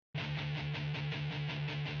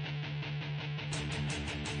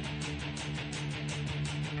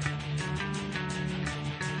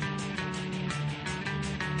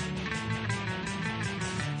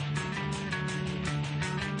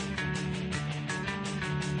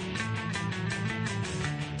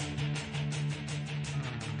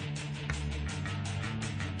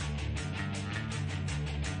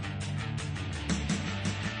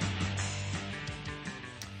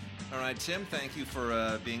right, Tim, thank you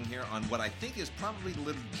for being here on what I think is probably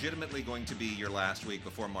legitimately going to be your last week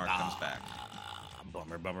before Mark comes back.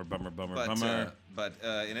 Bummer. But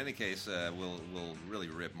in any case, we'll really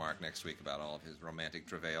rip Mark next week about all of his romantic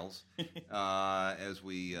travails as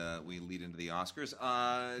we lead into the Oscars.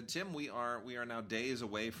 Tim, we are now days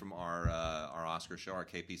away from our Oscar show, our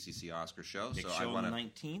KPCC Oscar show. Big show on the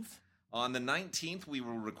 19th. On the 19th, we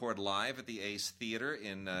will record live at the Ace Theater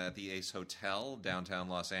in the Ace Hotel, downtown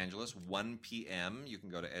Los Angeles, 1 p.m. You can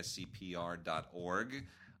go to scpr.org,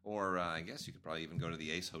 or I guess you could probably even go to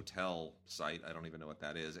the Ace Hotel site. I don't even know what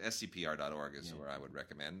that is. scpr.org is where I would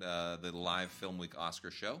recommend. The live Film Week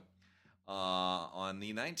Oscar show. On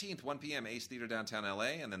the 19th, 1 p.m., Ace Theater, downtown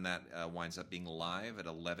L.A., and then that winds up being live at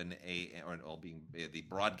 11 a.m., or being the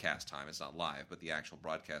broadcast time. It's not live, but the actual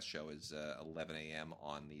broadcast show is 11 a.m.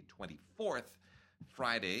 on the 24th,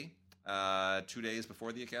 Friday, 2 days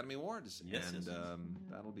before the Academy Awards. Yes,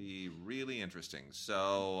 that'll be really interesting.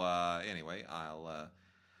 So, anyway,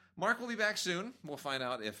 Mark will be back soon. We'll find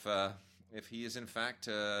out if he is, in fact,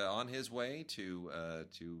 on his way to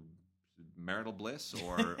marital bliss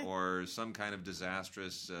or some kind of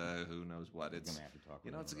disastrous who knows what. It's gonna have to talk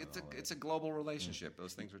it's a global relationship.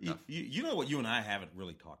 Those things are tough. You know what you and I haven't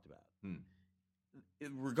really talked about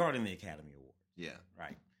regarding the Academy Awards. Yeah,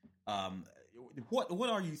 right. What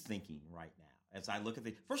are you thinking right now as I look at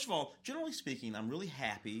the? First of all, generally speaking, I'm really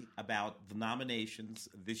happy about the nominations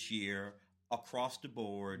this year across the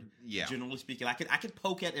board. Yeah, generally speaking, I could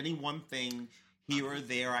poke at any one thing here or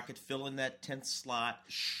there. I could fill in that 10th slot,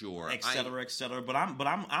 sure, et cetera, et cetera. But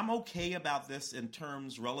I'm okay about this in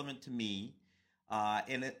terms relevant to me,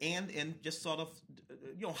 and just sort of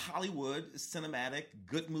Hollywood cinematic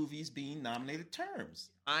good movies being nominated terms.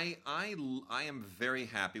 I am very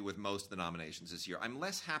happy with most of the nominations this year. I'm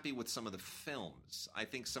less happy with some of the films. I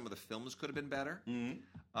think some of the films could have been better.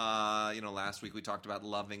 Mm-hmm. Last week we talked about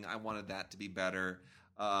Loving. I wanted that to be better.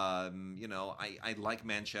 I like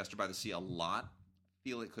Manchester by the Sea a lot.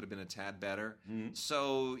 Feel it could have been a tad better. Mm-hmm.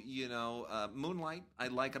 So, Moonlight, I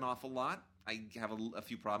like an awful lot. I have a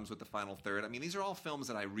few problems with the final third. I mean, these are all films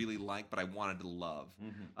that I really like, but I wanted to love.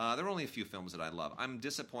 Mm-hmm. There are only a few films that I love. I'm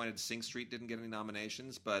disappointed Sing Street didn't get any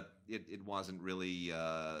nominations, but it wasn't really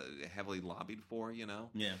heavily lobbied for,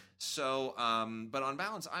 Yeah. So, but on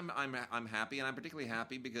balance, I'm happy, and I'm particularly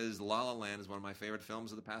happy because La La Land is one of my favorite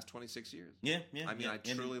films of the past 26 years. Yeah. I mean, I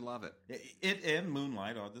truly love it. It and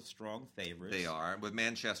Moonlight are the strong favorites. They are, with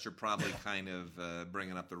Manchester probably kind of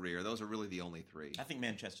bringing up the rear. Those are really the only three. I think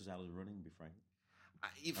Manchester's out of the running, to be frank.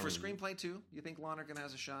 For screenplay, too? You think Lonergan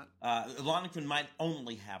has a shot? Lonergan might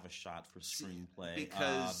only have a shot for screenplay.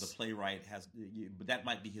 Because the playwright has... But that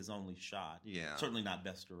might be his only shot. Yeah. Certainly not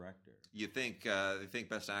best director. You think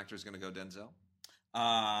best actor is going to go Denzel?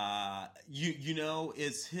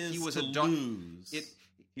 Is his he was to lose.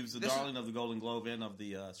 He was the darling of the Golden Globe and of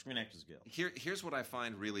the Screen Actors Guild. Here's what I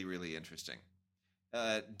find really, really interesting.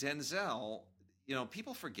 Denzel,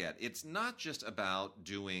 people forget, it's not just about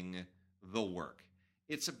doing the work.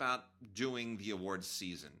 It's about doing the awards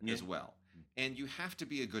season as well. And you have to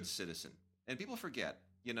be a good citizen. And people forget,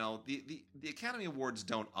 the Academy Awards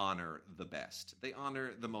don't honor the best. They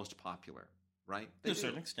honor the most popular, right? To a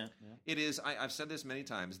certain extent, yeah. It is, I've said this many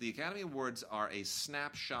times, the Academy Awards are a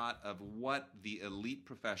snapshot of what the elite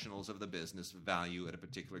professionals of the business value at a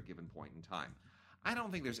particular given point in time. I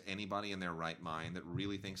don't think there's anybody in their right mind that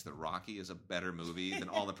really thinks that Rocky is a better movie than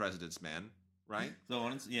All the President's Men. Right?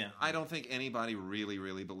 I don't think anybody really,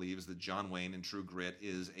 really believes that John Wayne in True Grit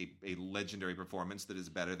is a legendary performance that is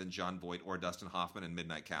better than Jon Voight or Dustin Hoffman in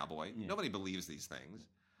Midnight Cowboy. Yeah. Nobody believes these things.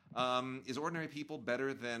 Is Ordinary People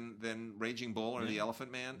better than Raging Bull or The Elephant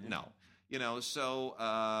Man? Yeah. No.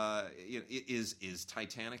 Is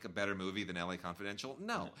Titanic a better movie than L.A. Confidential?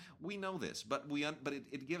 No. We know this, but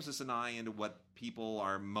it gives us an eye into what people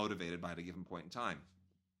are motivated by at a given point in time.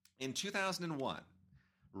 In 2001,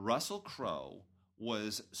 Russell Crowe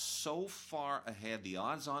was so far ahead, the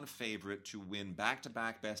odds-on favorite to win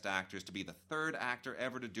back-to-back Best Actors, to be the third actor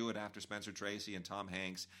ever to do it after Spencer Tracy and Tom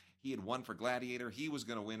Hanks. He had won for Gladiator. He was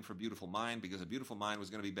going to win for Beautiful Mind because A Beautiful Mind was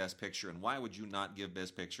going to be Best Picture. And why would you not give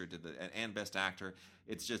Best Picture to and Best Actor?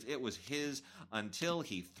 It was his until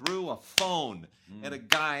he threw a phone at a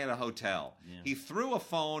guy at a hotel. Yeah. He threw a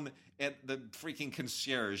phone at the freaking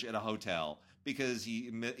concierge at a hotel because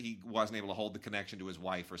he wasn't able to hold the connection to his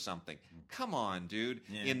wife or something. Come on, dude.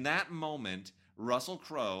 Yeah. In that moment, Russell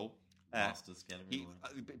Crowe...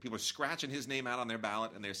 people are scratching his name out on their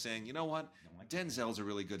ballot, and they're saying, you know what? Denzel's a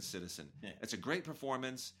really good citizen. Yeah. It's a great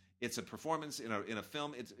performance. It's a performance in a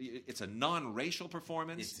film. It's a non-racial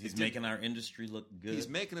performance. He's making our industry look good. He's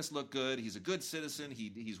making us look good. He's a good citizen.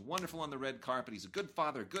 He's wonderful on the red carpet. He's a good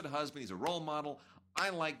father, a good husband. He's a role model.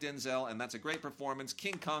 I like Denzel, and that's a great performance.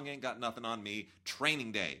 King Kong ain't got nothing on me.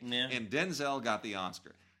 Training Day. Yeah. And Denzel got the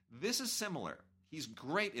Oscar. This is similar. He's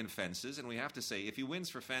great in Fences, and we have to say, if he wins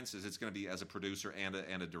for Fences, it's going to be as a producer and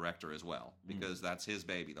a director as well, because that's his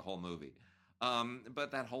baby, the whole movie.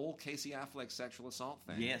 But that whole Casey Affleck sexual assault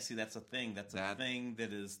thing. Yeah, see, that's a thing. That's a thing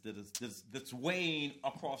that's weighing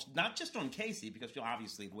across, not just on Casey, because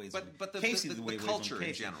obviously it weighs. But the culture on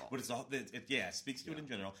Casey, in general. But it speaks to it in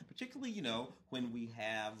general. Particularly, when we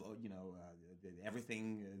have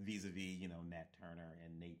everything vis-a-vis Nat Turner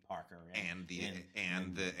and Nate Parker and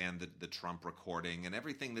the Trump recording and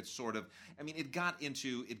everything that's sort of, I mean, it got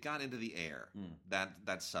into the air,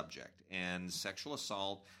 that subject, and sexual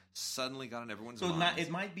assault suddenly got on everyone's mind. So it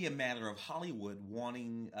might be a matter of Hollywood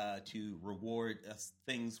wanting to reward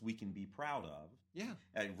things we can be proud of. Yeah,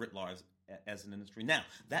 writ large as an industry. Now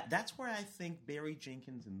that's where I think Barry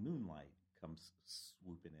Jenkins and Moonlight comes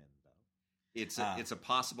swooping in, though. It's a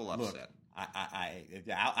possible upset. Look,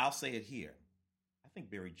 I'll say it here. I think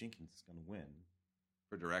Barry Jenkins is going to win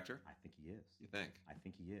for director. I think he is. You think? I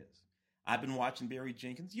think he is. I've been watching Barry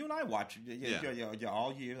Jenkins. You and I watch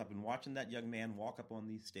all year. I've been watching that young man walk up on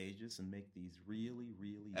these stages and make these really,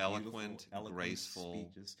 really eloquent, graceful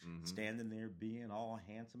speeches, standing there being all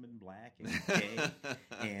handsome and black and gay,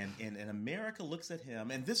 and America looks at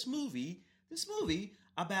him. And this movie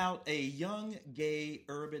about a young gay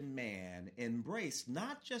urban man embraced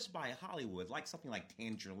not just by Hollywood, like something like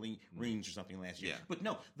Tangerine Rings or something last year, but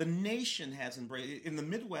no, the nation has embraced. In the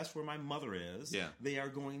Midwest, where my mother is, they are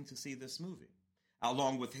going to see this movie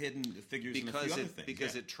along with Hidden Figures and a few other things,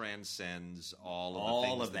 because it transcends all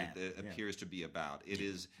of the things that it appears to be about.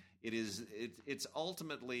 It's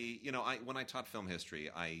ultimately, when I taught film history,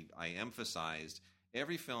 I emphasized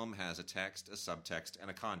every film has a text, a subtext,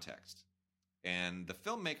 and a context. And the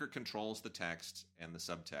filmmaker controls the text and the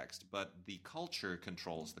subtext, but the culture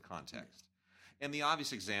controls the context. And the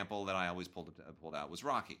obvious example that I always pulled out was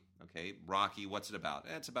Rocky. Okay, Rocky, what's it about?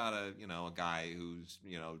 It's about a guy who's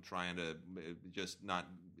trying to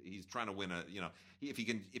he's trying to win if he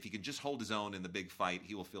can just hold his own in the big fight,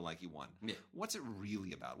 he will feel like he won. Yeah. What's it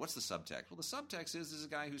really about? What's the subtext? Well, the subtext is a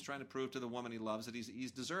guy who's trying to prove to the woman he loves that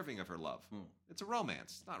he's deserving of her love. It's a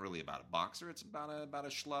romance. It's not really about a boxer. It's about a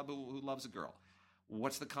schlub who loves a girl.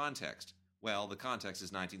 What's the context? Well, the context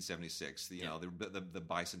is 1976. The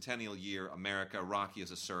bicentennial year. America. Rocky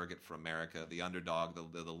is a surrogate for America. The underdog.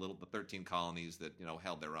 The 13 colonies that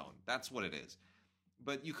held their own. That's what it is.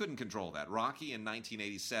 But you couldn't control that. Rocky in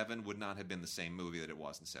 1987 would not have been the same movie that it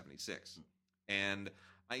was in 76. And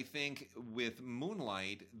I think with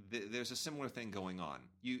Moonlight, there's a similar thing going on.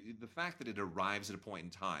 The fact that it arrives at a point in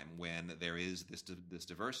time when there is this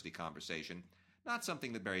diversity conversation, not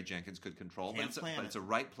something that Barry Jenkins could control, but it's a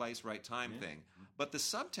right place, right time thing. But the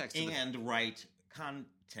subtext and right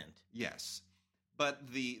content. Yes.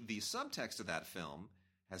 But the subtext of that film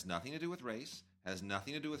has nothing to do with race, has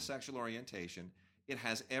nothing to do with sexual orientation. It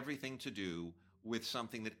has everything to do with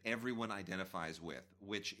something that everyone identifies with,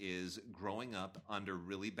 which is growing up under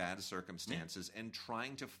really bad circumstances and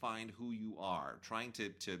trying to find who you are, trying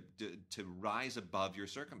to rise above your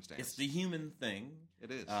circumstances. It's the human thing.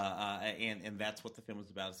 It is. And that's what the film is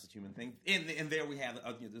about. It's the human thing. And there we have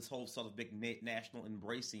this whole sort of big national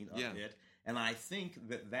embracing of it. And I think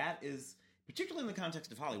that is, particularly in the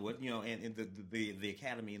context of Hollywood, and the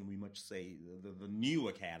Academy, and we much say the new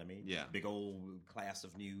Academy, big old class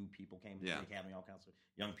of new people came to the Academy, all kinds of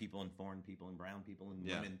young people and foreign people and brown people and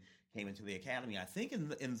women came into the Academy. I think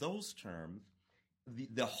in those terms,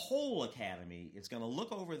 the whole Academy is going to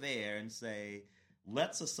look over there and say,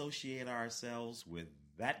 let's associate ourselves with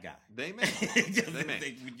that guy. They may.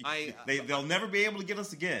 They'll never be able to get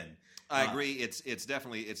us again. I agree. It's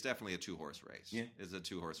definitely a 2-horse race. Yeah. It's a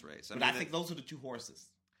 2-horse race. I think those are the 2 horses.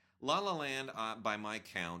 La La Land, by my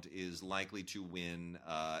count, is likely to win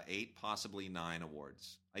 8, possibly 9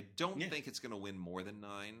 awards. I don't think it's going to win more than 9,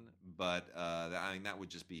 but that would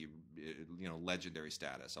just be legendary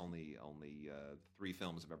status. Only 3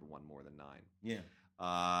 films have ever won more than 9. Yeah.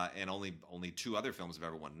 And only 2 other films have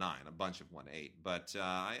ever won 9. A bunch have won 8, but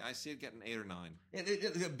I see it getting 8 or 9.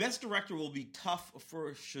 The best director will be tough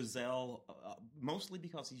for Chazelle, mostly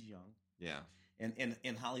because he's young. Yeah,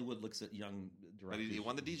 and Hollywood looks at young directors. But he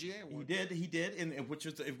won the DGA award. He did, and which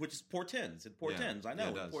is portends. It portends. I know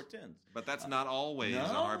it portends. But that's not always a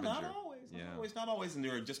harbinger. Not always, and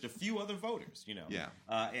there are just a few other voters. Yeah.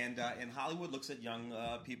 And Hollywood looks at young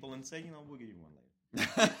people and say, we'll give you one later.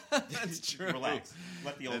 That's true. Relax.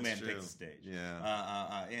 Let the old That's man true. take the stage.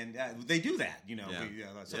 Yeah. And they do that, Yeah.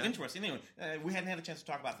 So Yeah. interesting. Anyway, we hadn't had a chance to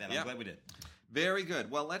talk about that. Yeah. I'm glad we did. Very good.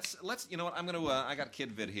 Well, let's. You know what? I'm gonna. I got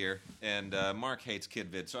Kid Vid here, and Mark hates Kid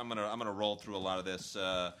Vid, so I'm gonna roll through a lot of this,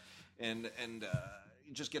 and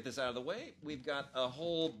just get this out of the way. We've got a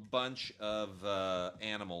whole bunch of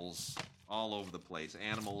animals all over the place.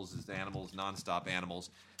 Animals, nonstop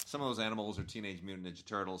animals. Some of those animals are Teenage Mutant Ninja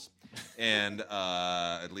Turtles, and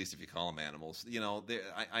at least if you call them animals, you know,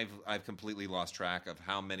 I've completely lost track of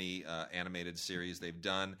how many animated series they've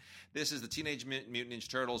done. This is the Teenage Mutant Ninja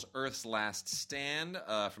Turtles: Earth's Last Stand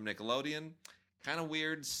from Nickelodeon. Kind of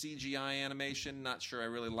weird CGI animation. Not sure I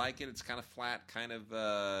really like it. It's kind of flat, kind of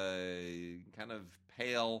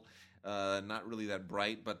pale. Not really that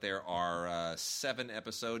bright, but there are 7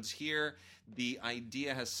 episodes here. The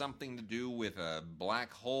idea has something to do with a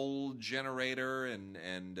black hole generator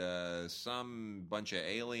and some bunch of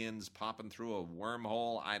aliens popping through a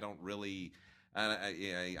wormhole. I don't really.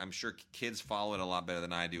 I'm sure kids follow it a lot better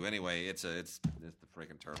than I do. Anyway, it's the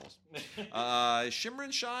freaking Turtles. Shimmer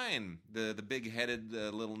and Shine, the big-headed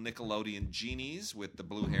little Nickelodeon genies with the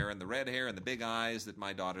blue hair and the red hair and the big eyes that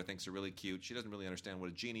my daughter thinks are really cute. She doesn't really understand what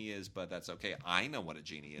a genie is, but that's okay. I know what a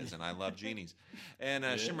genie is, and I love genies. And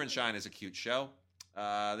Shimmer and Shine is a cute show.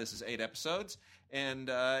 This is 8 episodes, and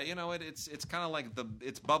you know it's kind of like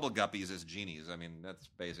it's Bubble Guppies as genies. I mean, that's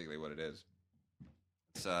basically what it is.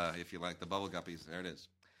 If you like the Bubble Guppies, there it is.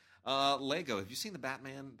 Lego. Have you seen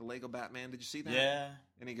the Lego Batman? Did you see that? Yeah.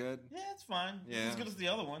 Any good? Yeah, it's fine. Yeah. It's as good as the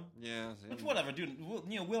other one. Yeah. But whatever, dude.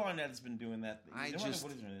 Will Arnett has been doing that. I You know just-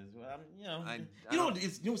 what his name is. You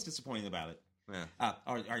know what's disappointing about it? Yeah.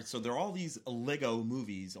 All right, so there are all these Lego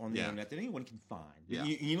movies on the Yeah. internet that anyone can find. Yeah.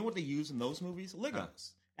 You know what they use in those movies?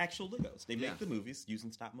 Legos. Actual Legos. They Yeah. make the movies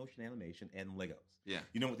using stop motion animation and Legos. Yeah.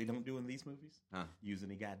 You know what they don't do in these movies? Huh. Use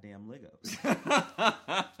any goddamn Legos.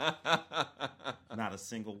 Not a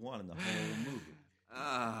single one in the whole movie.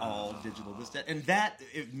 All digital. And that,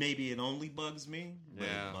 maybe it only bugs me, but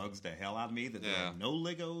Yeah. it bugs the hell out of me that there Yeah. are no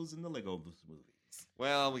Legos in the Lego movies.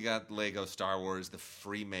 Well, we got Lego Star Wars: The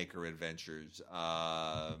Freemaker Adventures.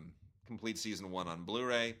 Complete season 1 on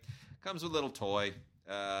Blu-ray. Comes with a little toy.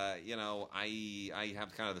 You know, I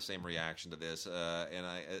have kind of the same reaction to this, and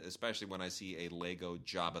especially when I see a Lego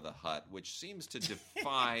Jabba the Hutt, which seems to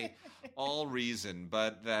defy all reason.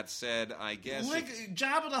 But that said, I guess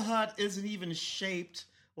Jabba the Hutt isn't even shaped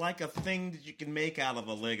like a thing that you can make out of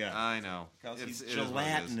a Lego. I know Because he's it is what it is.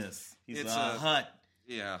 gelatinous. He's It's a hut.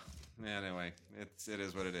 Yeah. Anyway, it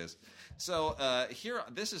is what it is. So here,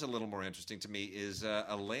 this is a little more interesting to me. Is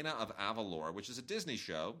Elena of Avalor, which is a Disney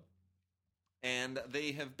show, and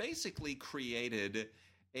they have basically created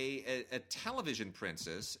a television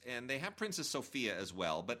princess, and they have Princess Sophia as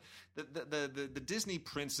well. But the Disney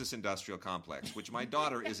Princess Industrial Complex, which my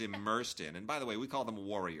daughter is immersed in, and by the way, we call them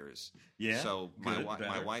warriors. Yeah, So good, my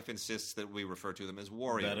better. wife insists that we refer to them as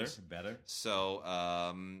warriors. Better. So,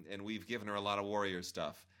 and we've given her a lot of warrior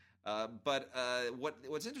stuff. But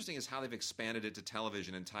what's interesting is how they've expanded it to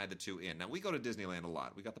television and tied the two in. Now, we go to Disneyland a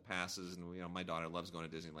lot. We got the passes, and my daughter loves going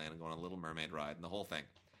to Disneyland and going on a Little Mermaid ride and the whole thing.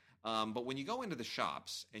 But when you go into the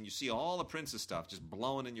shops and you see all the princess stuff just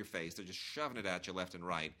blowing in your face, they're just shoving it at you left and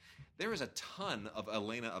right. There is a ton of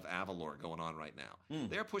Elena of Avalor going on right now.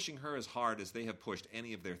 They're pushing her as hard as they have pushed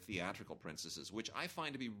any of their theatrical princesses, which I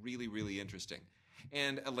find to be really, really interesting.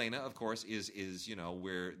 And Elena, of course, is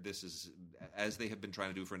where this is, as they have been trying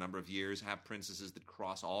to do for a number of years, have princesses that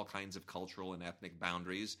cross all kinds of cultural and ethnic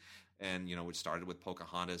boundaries. And, which started with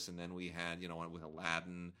Pocahontas, and then we had, with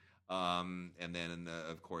Aladdin. And then,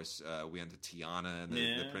 of course, we had Tiana and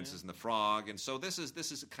the Princess and the Frog. And so this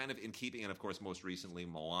is kind of in keeping, and of course, most recently,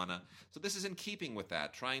 Moana. So this is in keeping with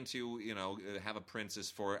that, trying to, have a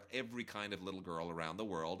princess for every kind of little girl around the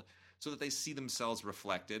world, so that they see themselves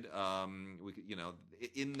reflected,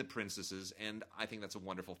 in the princesses. And I think that's a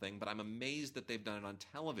wonderful thing. But I'm amazed that they've done it on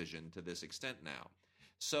television to this extent now.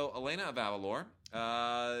 So Elena of Avalor,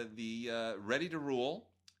 the Ready to Rule.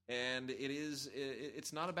 And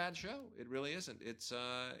it's not a bad show. It really isn't. It's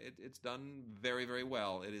done very, very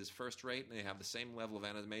well. It is first rate, and they have the same level of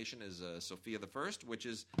animation as Sophia the First, which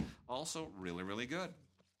is also really, really good.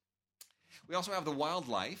 We also have The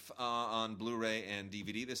Wildlife on Blu-ray and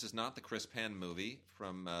DVD. This is not the Chris Penn movie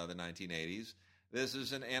from the 1980s. This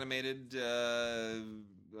is an animated, a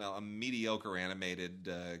mediocre animated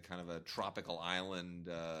kind of a tropical island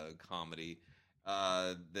comedy.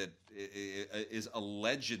 is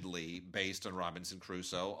allegedly based on Robinson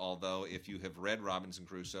Crusoe, although if you have read Robinson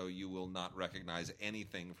Crusoe, you will not recognize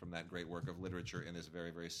anything from that great work of literature in this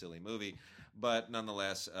very, very silly movie. But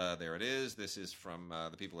nonetheless, there it is. This is from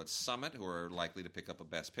the people at Summit, who are likely to pick up a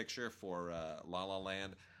Best Picture for La La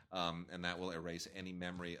Land, and that will erase any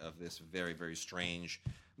memory of this very, very strange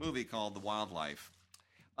movie called The Wildlife.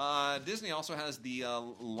 Disney also has the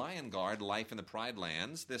Lion Guard, Life in the Pride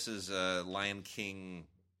Lands. This is Lion King,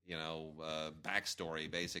 backstory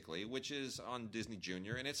basically, which is on Disney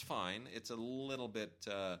Junior, and it's fine. It's a little bit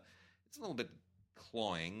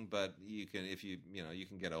cloying, but you can you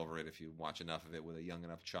can get over it if you watch enough of it with a young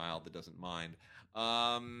enough child that doesn't mind.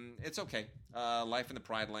 It's okay. Life in the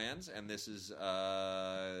Pride Lands, and this is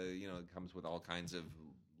it comes with all kinds of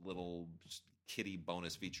little kitty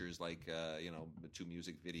bonus features like 2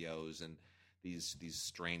 music videos and these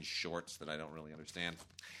strange shorts that I don't really understand.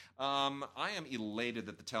 I am elated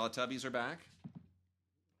that the Teletubbies are back,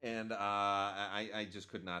 and I just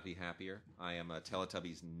could not be happier. I am a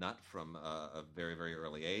Teletubbies nut from a very, very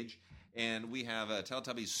early age, and we have a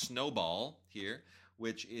Teletubbies Snowball here,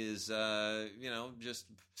 which is just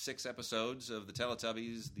 6 episodes of the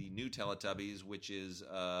Teletubbies, the new Teletubbies, which is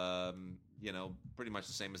pretty much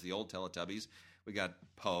the same as the old Teletubbies. We got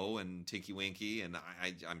Poe and Tinky Winky, and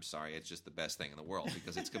I'm sorry, it's just the best thing in the world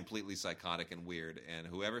because it's completely psychotic and weird. And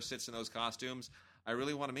whoever sits in those costumes, I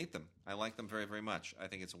really want to meet them. I like them very, very much. I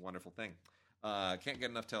think it's a wonderful thing. Can't get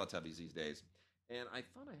enough Teletubbies these days. And I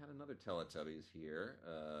thought I had another Teletubbies here,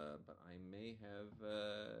 but I may have.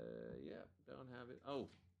 Don't have it. Oh,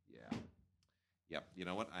 yeah. Yep. You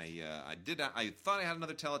know what? I did. I thought I had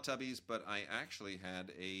another Teletubbies, but I actually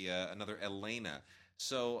had another Elena.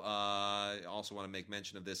 So I also want to make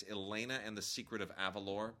mention of this Elena and the Secret of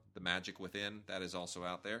Avalor, The Magic Within. That is also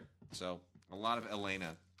out there. So a lot of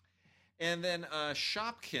Elena. And then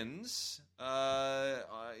Shopkins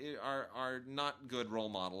are not good role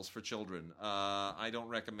models for children. I don't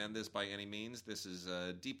recommend this by any means. This is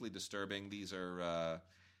deeply disturbing. These are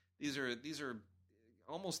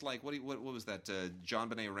almost like what was that? John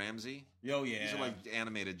Benet Ramsey. Oh yeah, these are like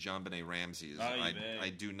animated John Benet Ramseys.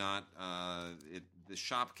 I do not. The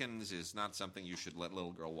Shopkins is not something you should let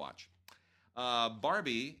little girl watch.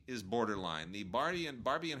 Barbie is borderline. The Barbie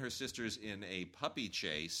and her sisters in a puppy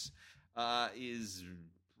chase is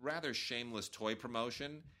rather shameless toy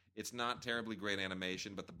promotion. It's not terribly great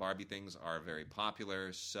animation, but the Barbie things are very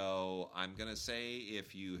popular. So I'm going to say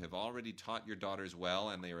if you have already taught your daughters well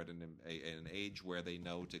and they are at an age where they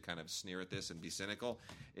know to kind of sneer at this and be cynical,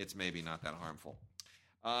 it's maybe not that harmful.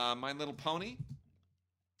 My Little Pony.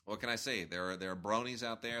 What can I say? There are bronies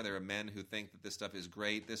out there. There are men who think that this stuff is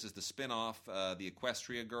great. This is the spin-off, the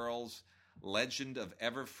Equestria Girls, Legend of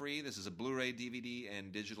Everfree. This is a Blu-ray, DVD,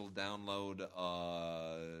 and digital download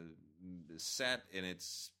set, and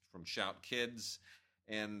it's from Shout Kids.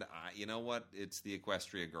 And you know what? It's the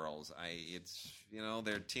Equestria Girls.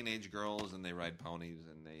 They're teenage girls and they ride ponies,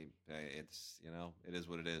 and it is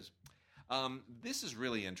what it is. This is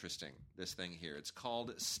really interesting. This thing here. It's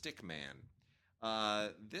called Stickman.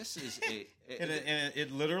 This is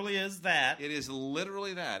it literally is that. It is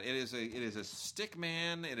literally that. It is a stick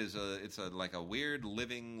man. It's like a weird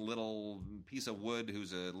living little piece of wood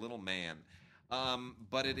who's a little man.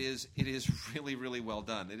 But it is really, really well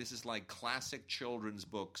done. This is like classic children's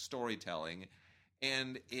book storytelling,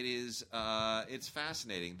 and it's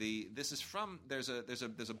fascinating. This is from there's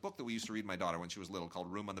a book that we used to read my daughter when she was little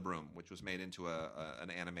called Room on the Broom, which was made into an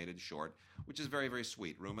animated short, which is very, very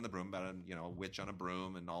sweet. Room on the Broom, about a witch on a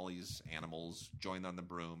broom and all these animals joined on the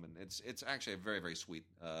broom, and it's actually a very, very sweet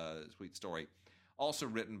story. Also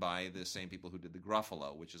written by the same people who did The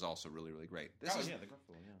Gruffalo, which is also really, really great. The Gruffalo. Yeah.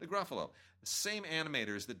 The Gruffalo. The same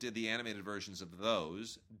animators that did the animated versions of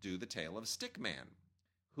those do the tale of Stickman,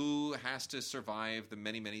 who has to survive the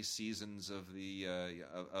many, many seasons of the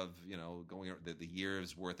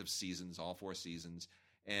year's worth of seasons, all 4 seasons,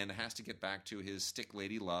 and has to get back to his stick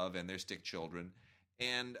lady love and their stick children.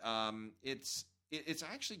 And it's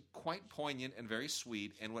actually quite poignant and very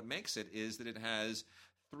sweet. And what makes it is that it has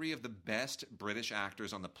 3 of the best British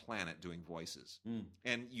actors on the planet doing voices.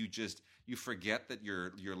 And you forget that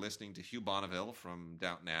you're listening to Hugh Bonneville from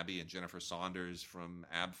Downton Abbey and Jennifer Saunders from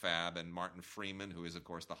Ab Fab and Martin Freeman, who is, of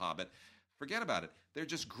course, The Hobbit. Forget about it. They're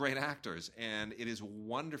just great actors, and it is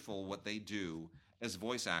wonderful what they do as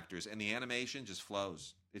voice actors, and the animation just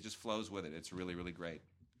flows. It just flows with it. It's really, really great.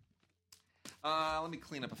 Let me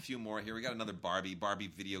clean up a few more here. We got another Barbie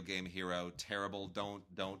video game hero. Terrible. Don't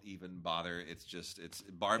even bother. It's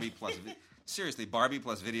Barbie plus seriously, Barbie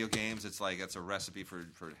plus video games. It's like it's a recipe for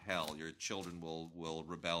hell. Your children will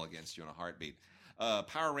rebel against you in a heartbeat.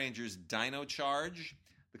 Power Rangers Dino Charge,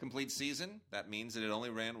 the complete season. That means that it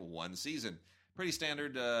only ran one season. Pretty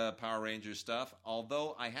standard Power Rangers stuff.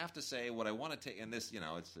 Although I have to say, what I want to take in this,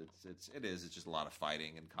 it's just a lot of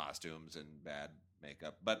fighting and costumes and bad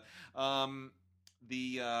makeup. But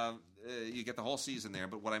you get the whole season there.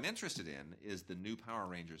 But what I'm interested in is the new Power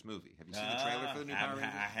Rangers movie. Have you seen the trailer for the new Power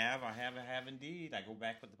Rangers? I have indeed. I go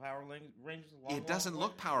back with the Power Rangers. It doesn't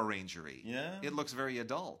look Power Ranger-y. Yeah. It looks very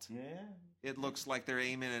adult. Yeah. It looks like they're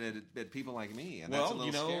aiming at people like me, and that's a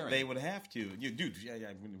little scary. They would have to. Dude,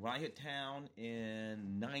 when I hit town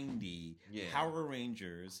in '90, Power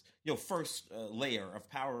Rangers, first layer of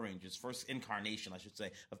Power Rangers, first incarnation, I should say,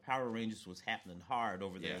 of Power Rangers was happening hard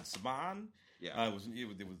over there at Saban. Yeah, it was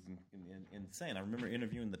insane. I remember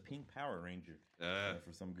interviewing the Pink Power Ranger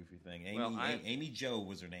for some goofy thing. Amy Jo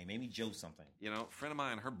was her name. Amy Jo something. A friend of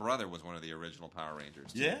mine, her brother was one of the original Power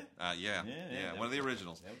Rangers. Too. Yeah, one of the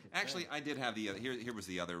originals. Actually, I did have the other. Here was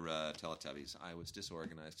the other Teletubbies. I was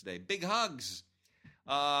disorganized today. Big Hugs,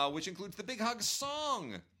 which includes the Big Hugs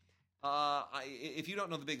song. If you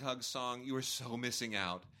don't know the Big Hugs song, you are so missing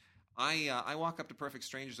out. I walk up to perfect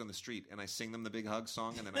strangers on the street and I sing them the Big Hugs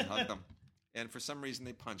song and then I hug them. And for some reason,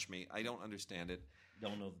 they punch me. I don't understand it.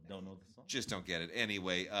 Don't know the song. Just don't get it.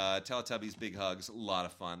 Anyway, Teletubbies Big Hugs, a lot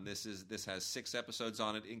of fun. This has 6 episodes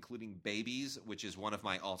on it, including Babies, which is one of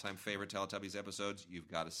my all-time favorite Teletubbies episodes. You've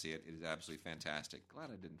got to see it. It is absolutely fantastic.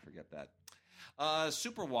 Glad I didn't forget that.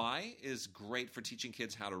 Super Y is great for teaching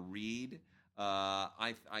kids how to read.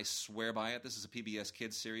 I swear by it. This is a PBS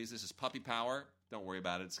Kids series. This is Puppy Power. Don't worry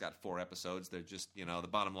about it. It's got 4 episodes. They're just, the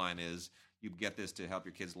bottom line is you get this to help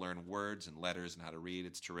your kids learn words and letters and how to read.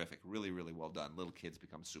 It's terrific. Really, really well done. Little kids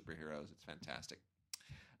become superheroes. It's fantastic.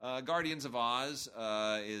 Guardians of Oz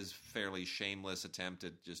is fairly shameless attempt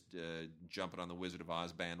at just jumping on the Wizard of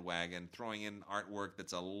Oz bandwagon, throwing in artwork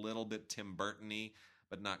that's a little bit Tim Burton-y,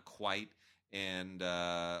 but not quite. And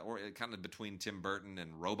or kind of between Tim Burton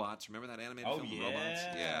and Robots. Remember that animated film, Robots?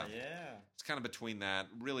 Yeah. It's kind of between that.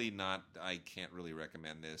 Really not. I can't really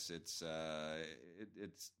recommend this. It's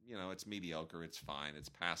it's mediocre. It's fine. It's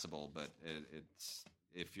passable. But it's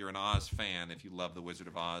if you're an Oz fan, if you love the Wizard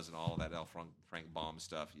of Oz and all of that L. Frank Baum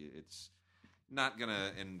stuff, it's not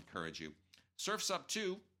gonna encourage you. Surf's Up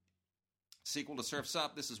 2, sequel to Surf's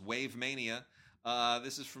Up. This is Wave Mania.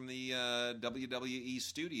 This is from the WWE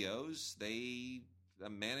studios. They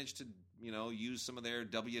managed to, use some of their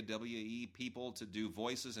WWE people to do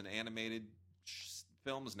voices in animated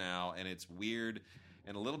films now, and it's weird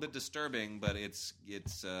and a little bit disturbing, but it's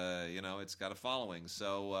got a following.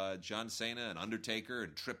 So John Cena and Undertaker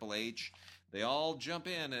and Triple H, they all jump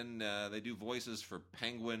in and they do voices for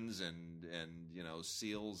penguins and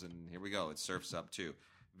seals, and here we go. It Surf's Up too.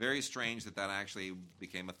 Very strange that actually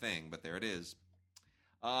became a thing, but there it is.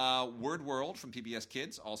 Word World from PBS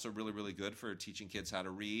Kids, also really, really good for teaching kids how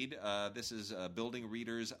to read. This is Building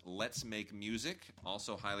Readers Let's Make Music,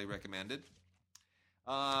 also highly recommended.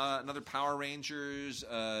 Another Power Rangers,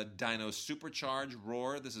 Dino Supercharge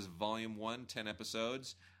Roar. This is Volume 1, 10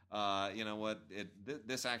 episodes. You know what?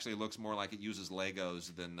 This actually looks more like it uses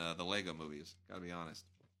Legos than the Lego movies, gotta be honest.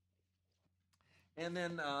 And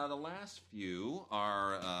then the last few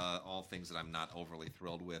are all things that I'm not overly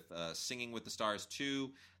thrilled with. Singing with the Stars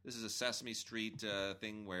 2. This is a Sesame Street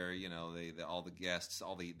thing where, all the guests,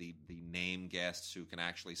 all the name guests who can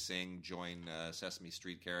actually sing join Sesame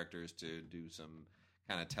Street characters to do some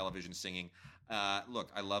kind of television singing.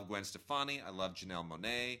 Look, I love Gwen Stefani. I love Janelle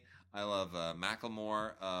Monáe. I love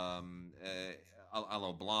Macklemore.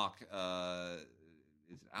 Aloe Block.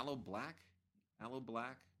 Is it Aloe Black? Aloe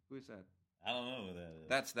Black? Who is that? I don't know who that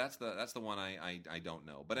is. That's the one I don't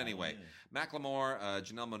know. But anyway, Macklemore,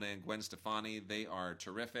 Janelle Monáe, and Gwen Stefani, they are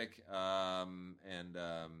terrific.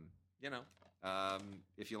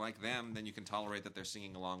 If you like them, then you can tolerate that they're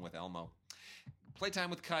singing along with Elmo. Playtime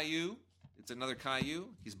with Caillou. It's another Caillou.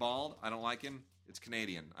 He's bald. I don't like him. It's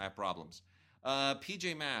Canadian. I have problems.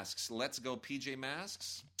 PJ Masks. Let's Go PJ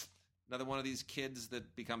Masks. Another one of these kids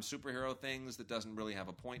that become superhero things that doesn't really have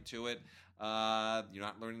a point to it. You're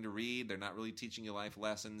not learning to read. They're not really teaching you life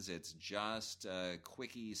lessons. It's just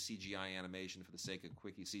quickie CGI animation for the sake of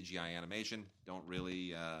quickie CGI animation. Don't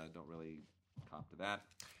really cop to that.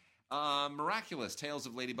 Miraculous, Tales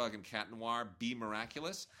of Ladybug and Cat Noir, Be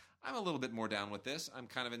Miraculous. I'm a little bit more down with this. I'm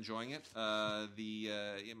kind of enjoying it.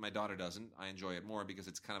 My daughter doesn't. I enjoy it more because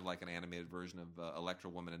it's kind of like an animated version of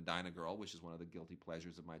Electra Woman and Dyna Girl, which is one of the guilty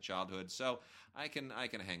pleasures of my childhood. So I can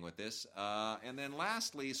hang with this. And then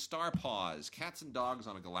lastly, Star Paws, Cats and Dogs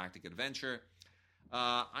on a Galactic Adventure.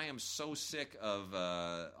 I am so sick of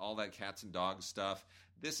all that cats and dogs stuff.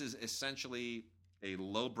 This is essentially a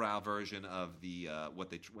lowbrow version of the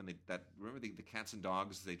remember the cats and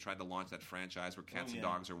dogs, they tried to launch that franchise where cats and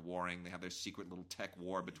dogs are warring. They have their secret little tech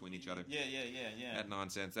war between each other. Yeah. That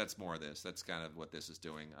nonsense. That's more of this. That's kind of what this is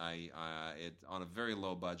doing. It on a very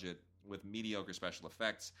low budget with mediocre special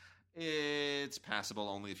effects. It's passable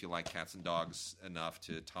only if you like cats and dogs enough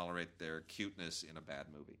to tolerate their cuteness in a bad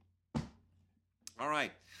movie. All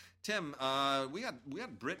right. Tim, we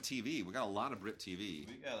got Brit TV. We got a lot of Brit TV.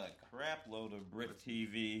 We got a crap load of Brit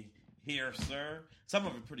TV here, sir. Some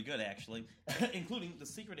of it pretty good, actually, including The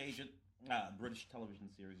Secret Agent, British television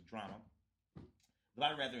series drama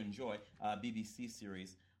that I rather enjoy, BBC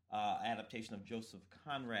series adaptation of Joseph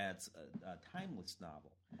Conrad's timeless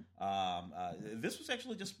novel. This was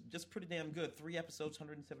actually just pretty damn good. 3 episodes,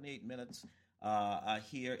 178 minutes.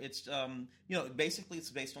 Here it's basically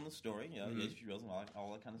it's based on the story, H.G. Wells and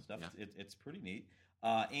all that kind of stuff. Yeah. It's pretty neat,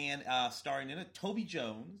 and starring in it Toby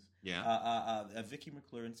Jones, Vicky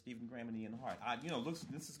McClure, and Stephen Graham and Ian Hart.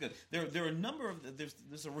 This is good. There are a number of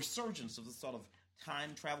there's a resurgence of this sort of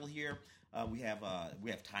time travel here. We have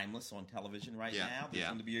Timeless on television right now. There's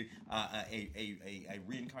going to be a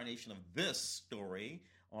reincarnation of this story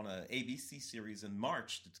on an ABC series in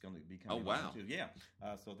March that's going to be coming. Oh, wow. Too. Yeah.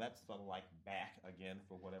 So that's sort of like back again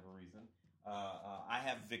for whatever reason. I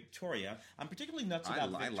have Victoria. I'm particularly nuts about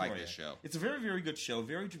Victoria. I like this show. It's a very, very good show.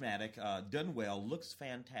 Very dramatic. Done well. Looks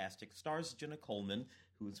fantastic. Stars Jenna Coleman,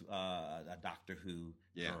 who's a Doctor Who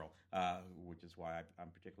girl, which is why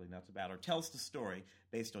I'm particularly nuts about her. Tells the story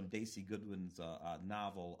based on Daisy Goodwin's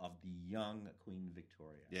novel of the young Queen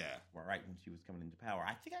Victoria. Yeah. Right when she was coming into power.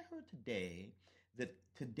 I think I heard that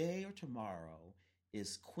today or tomorrow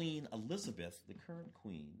is Queen Elizabeth, the current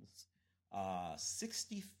Queen's,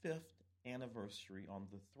 65th anniversary on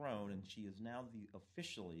the throne, and she is now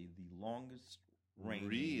officially the longest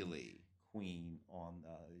reigning queen on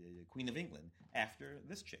Queen of England after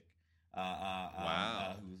this chick.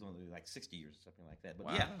 Wow. Who's only like 60 years or something like that. But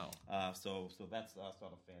wow. So that's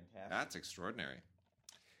sort of fantastic. That's extraordinary.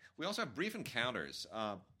 We also have Brief Encounters.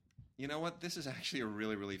 You know what? This is actually a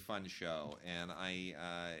really, really fun show, and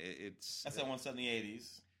that's that one set in the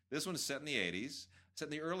 80s. This one's set in the 80s, set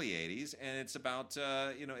in the early 80s, and it's about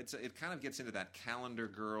it kind of gets into that Calendar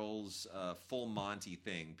Girls, Full Monty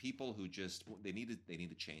thing. People who just they need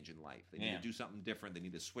to change in life. They need to do something different. They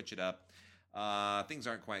need to switch it up. Things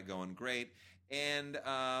aren't quite going great, and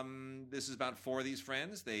this is about 4 of these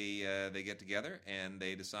friends. They get together and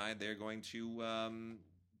they decide they're going to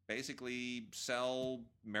basically sell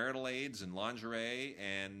marital aids and lingerie,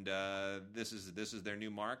 and this is their new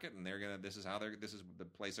market, and this is the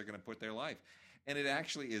place they're gonna put their life. And it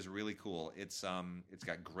actually is really cool. It's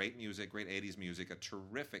got great music, great 80s music, a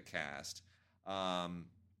terrific cast.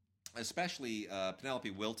 Especially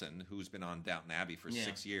Penelope Wilton, who's been on Downton Abbey for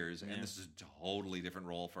 6 years, and this is a totally different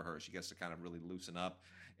role for her. She gets to kind of really loosen up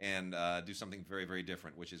and do something very, very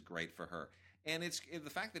different, which is great for her. And it's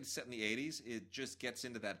the fact that it's set in the 80s, it just gets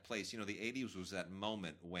into that place. The 80s was that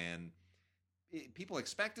moment when people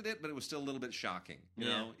expected it, but it was still a little bit shocking. You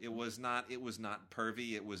know, it was not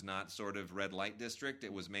pervy. It was not sort of red light district.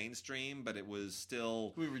 It was mainstream, but it was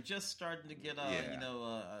still. We were just starting to get,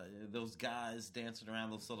 those guys dancing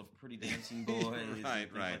around, those sort of pretty dancing boys. right.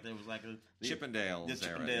 Like there was like Chippendales. The Chippendales.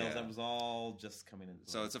 Era, that was all just coming in.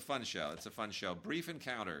 So it's a fun show. Brief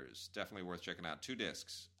Encounters, definitely worth checking out. 2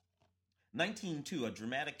 discs. 1902, a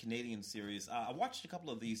dramatic Canadian series. I watched a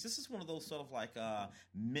couple of these. This is one of those sort of like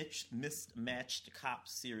mismatched cop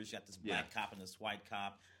series. You got this black cop and this white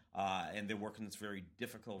cop, and they're working this very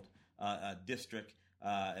difficult district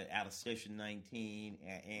out of Station 19.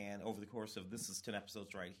 And over the course of, this is 10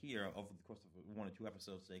 episodes right here, over the course of 1 or 2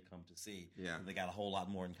 episodes, they come to see. Yeah. They got a whole lot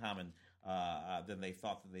more in common than they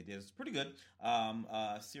thought that they did. It's pretty good.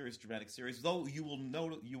 Series, dramatic series. Though you will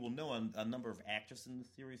know a number of actors in the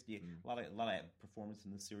series. A lot of performance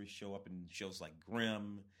in the series show up in shows like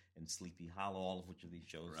Grimm and Sleepy Hollow, all of which of these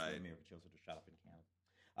shows, American shows that are shot up in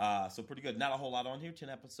Canada. So pretty good. Not a whole lot on here. 10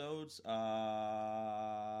 episodes.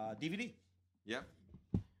 DVD. Yep.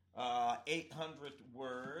 800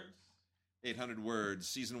 words. 800 words.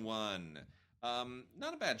 Season 1.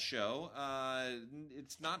 Not a bad show.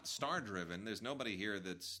 It's not star driven. There's nobody here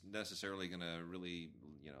that's necessarily going to really,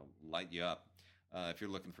 light you up. if you're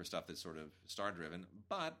looking for stuff that's sort of star-driven.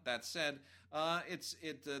 But that said, this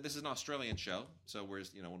is an Australian show, so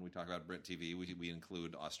whereas when we talk about Brit TV, we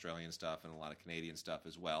include Australian stuff and a lot of Canadian stuff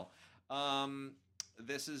as well.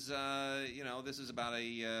 This is about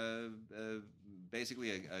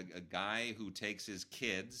basically a guy who takes his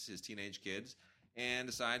teenage kids, and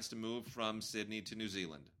decides to move from Sydney to New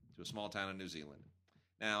Zealand, to a small town in New Zealand.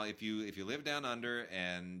 Now, if you live down under,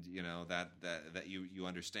 and that you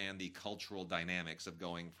understand the cultural dynamics of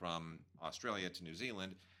going from Australia to New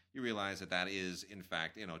Zealand, you realize that is, in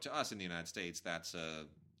fact, to us in the United States, that's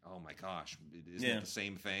oh my gosh, isn't it the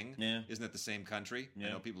same thing? Yeah. Isn't it the same country? Yeah. I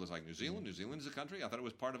know people are like, New Zealand is a country? I thought it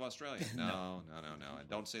was part of Australia. No.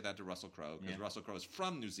 Don't say that to Russell Crowe, because Russell Crowe is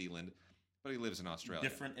from New Zealand, but he lives in Australia.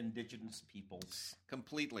 Different indigenous peoples.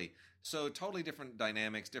 Completely. So totally different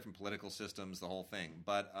dynamics, different political systems, the whole thing.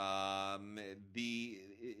 But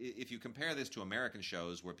if you compare this to American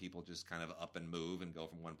shows where people just kind of up and move and go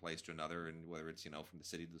from one place to another, and whether it's from the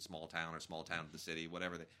city to the small town or small town to the city,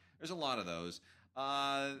 whatever, there's a lot of those.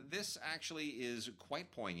 This actually is quite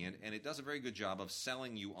poignant, and it does a very good job of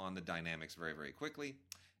selling you on the dynamics very, very quickly.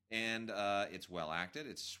 And it's well acted.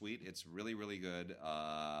 It's sweet. It's really, really good.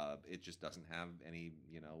 It just doesn't have any,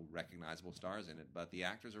 recognizable stars in it. But the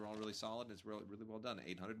actors are all really solid. It's really, really well done.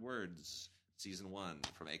 800 words, season 1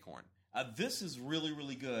 from Acorn. This is really,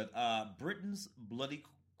 really good. Britain's Bloody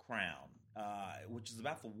Crown, which is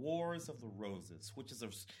about the Wars of the Roses, which is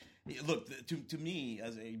look, to me,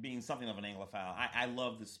 as being something of an Anglophile, I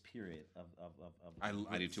love this period of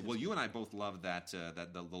I do too. Well, you and I both love that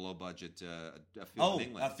the low budget Field in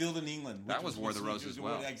England. Field in England. That was War of the Roses as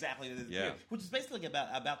well. Exactly. Yeah. Which is basically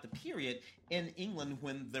about the period in England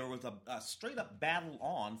when there was a straight up battle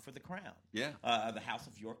on for the crown. Yeah. The House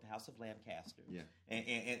of York, the House of Lancaster. Yeah.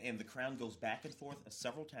 And the crown goes back and forth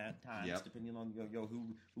several times, depending on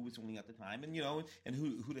who was winning at the time, and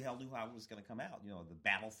who the hell knew how it was going to come out. The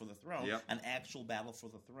battle for the throne, an actual battle for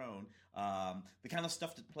the throne. The kind of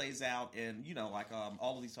stuff that plays out in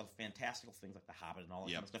all of these sort of fantastical things like The Hobbit and all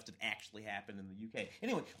that kind of stuff that actually happened in the UK.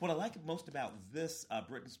 Anyway, what I like most about this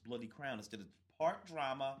Britain's Bloody Crown is that it's part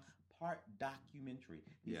drama, part documentary.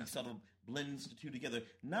 You sort of blends the two together.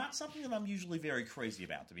 Not something that I'm usually very crazy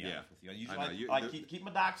about, to be honest with you. I usually keep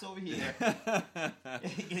my docs over here.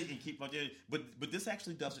 But this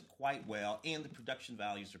actually does it quite well, and the production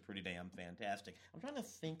values are pretty damn fantastic. I'm trying to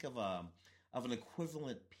think of an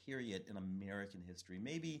equivalent period in American history.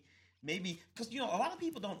 Maybe because a lot of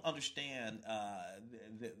people don't understand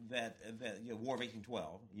that War of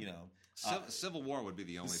 1812. Civil War would be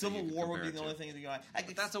the only. Civil War would be the only thing.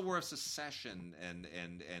 But that's a war of secession, and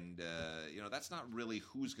that's not really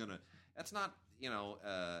who's gonna. That's not the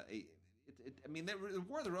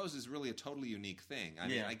War of the Roses is really a totally unique thing. I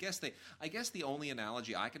mean, I guess the only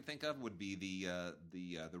analogy I can think of would be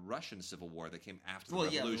the Russian Civil War that came after the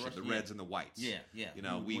Revolution, the Reds and the Whites.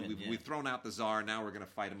 We've thrown out the Tsar. Now we're going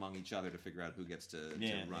to fight among each other to figure out who gets to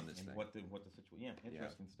run this thing. What the situation? Yeah,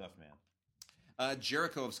 interesting stuff, man.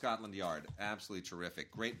 Jericho of Scotland Yard, absolutely terrific.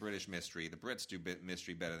 Great British mystery. The Brits do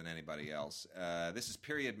mystery better than anybody else. This is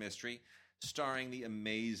period mystery, starring the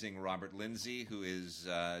amazing Robert Lindsay, who is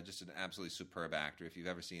just an absolutely superb actor. If you've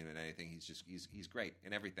ever seen him in anything, he's great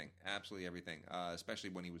in everything, absolutely everything. Especially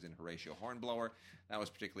when he was in Horatio Hornblower, that was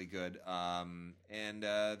particularly good. And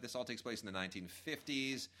this all takes place in the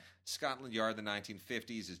 1950s. Scotland Yard, the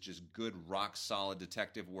 1950s, is just good, rock solid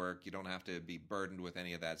detective work. You don't have to be burdened with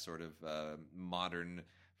any of that sort of modern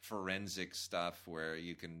forensic stuff where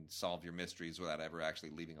you can solve your mysteries without ever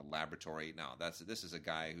actually leaving a laboratory. No, this is a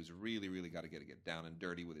guy who's really, really got to get down and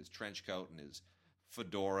dirty with his trench coat and his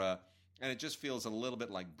fedora, and it just feels a little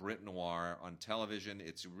bit like Brit Noir on television.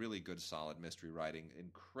 It's really good, solid mystery writing,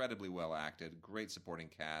 incredibly well acted, great supporting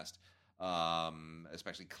cast.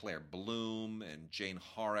 Especially Claire Bloom and Jane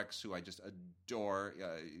Horrocks, who I just adore.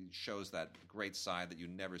 Shows that great side that you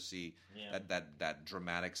never see, that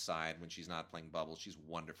dramatic side when she's not playing Bubbles. She's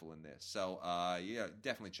wonderful in this. So,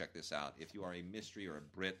 definitely check this out. If you are a mystery or a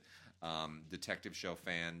Brit detective show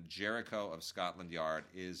fan, Jericho of Scotland Yard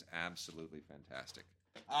is absolutely fantastic.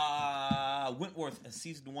 Wentworth,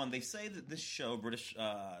 season 1. They say that this show, British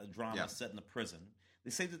drama set in the prison,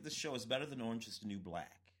 they say that this show is better than Orange is the New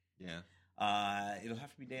Black. Yeah. It'll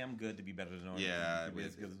have to be damn good to be better than Orange. Yeah,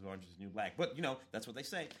 as good as Orange is the New Black. But that's what they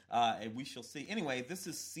say, and we shall see. Anyway, this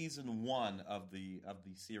is season 1 of the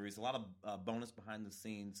series. A lot of bonus behind the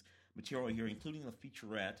scenes material here, including a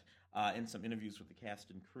featurette and some interviews with the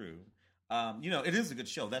cast and crew. It is a good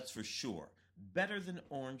show, that's for sure. Better than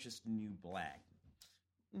Orange is the New Black.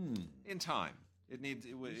 In time, it needs.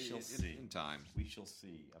 We shall see. In time, we shall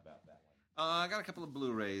see about that one. I got a couple of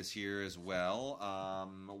Blu-rays here as well.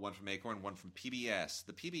 One from Acorn, one from PBS.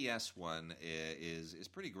 The PBS one is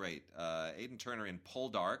pretty great. Aidan Turner in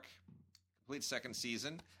Poldark, complete second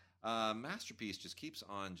season. Masterpiece just keeps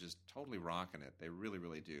on just totally rocking it. They really,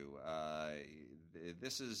 really do.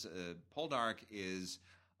 This is Poldark is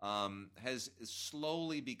has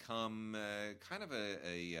slowly become kind of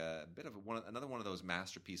a bit of another one of those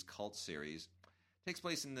masterpiece cult series. Takes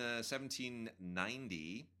place in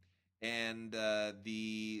 1790. And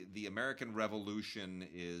the American Revolution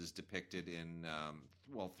is depicted in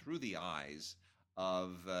through the eyes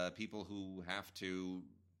of people who have to.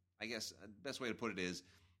 I guess the best way to put it is,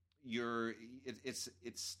 it's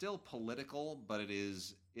still political, but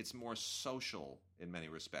it's more social in many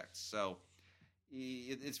respects. So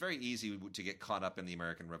it's very easy to get caught up in the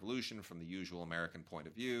American Revolution from the usual American point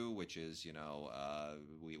of view, which is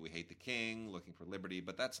we hate the king, looking for liberty,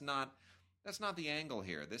 but that's not. That's not the angle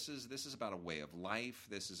here. This is about a way of life.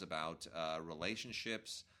 This is about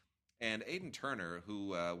relationships. And Aidan Turner,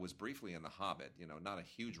 who was briefly in The Hobbit, not a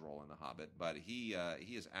huge role in The Hobbit, but he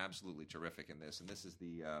is absolutely terrific in this. And this is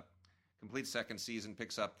the complete second season.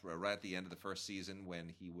 Picks up right at the end of the first season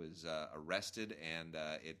when he was arrested, and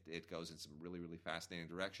it goes in some really, really fascinating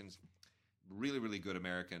directions. Really, really good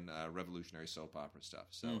American revolutionary soap opera stuff.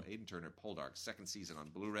 So Aidan Turner, Poldark, second season on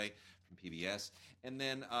Blu-ray from PBS. And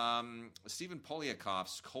then Stephen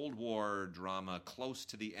Polyakov's Cold War drama, Close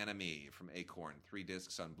to the Enemy from Acorn, 3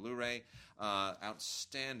 discs on Blu-ray.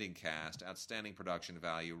 Outstanding cast, outstanding production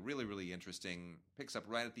value, really, really interesting. Picks up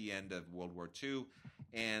right at the end of World War II.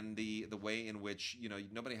 And the way in which,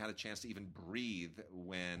 nobody had a chance to even breathe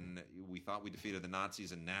when we thought we defeated the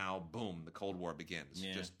Nazis, and now, boom, the Cold War begins.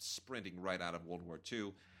 Yeah. Just sprinting right out of World War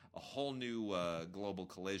II. A whole new global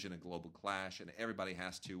collision, a global clash, and everybody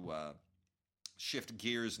has to shift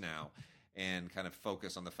gears now and kind of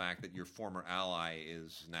focus on the fact that your former ally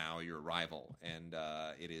is now your rival. And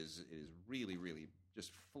it is really, really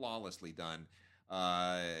just flawlessly done.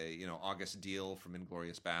 August Diehl from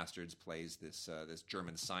Inglourious Bastards plays this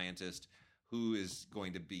German scientist who is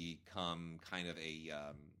going to become kind of a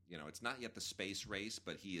it's not yet the space race,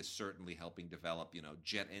 but he is certainly helping develop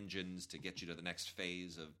jet engines to get you to the next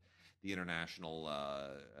phase of the international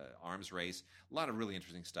arms race. A lot of really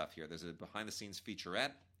interesting stuff here. There's a behind-the-scenes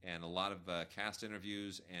featurette and a lot of cast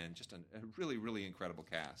interviews and just a really, really incredible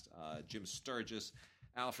cast. Jim Sturgis,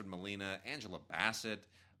 Alfred Molina, Angela Bassett,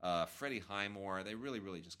 Freddie Highmore. They really,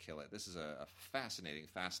 really just kill it. This is a fascinating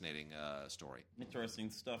story. Interesting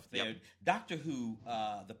stuff there. Yep. Doctor Who,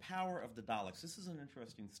 The Power of the Daleks. This is an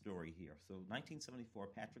interesting story here. So 1974,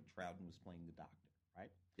 Patrick Troughton was playing the Doctor, right?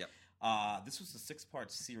 Yep. This was a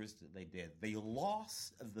 6-part series that they did. They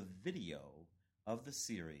lost the video of the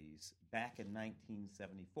series back in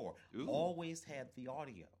 1974. Ooh. Always had the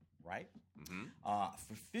audio, right? Mm-hmm.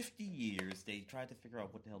 For 50 years, they tried to figure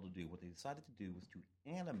out what the hell to do. What they decided to do was to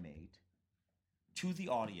animate to the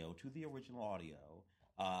original audio,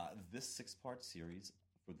 this 6-part series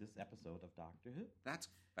for this episode of Doctor Who. That's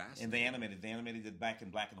fascinating. And they animated it back in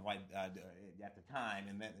black and white at the time,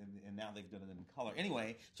 and now they've done it in color.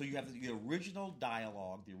 Anyway, so you have the original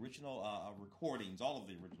dialogue, the original recordings, all of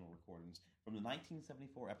the original recordings from the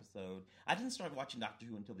 1974 episode. I didn't start watching Doctor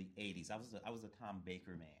Who until the 80s. I was a Tom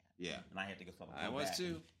Baker man. Yeah. And I had to go back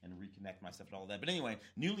too. and reconnect myself and all that. But anyway,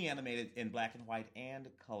 newly animated in black and white and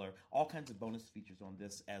color. All kinds of bonus features on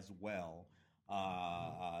this as well.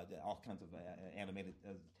 All kinds of animated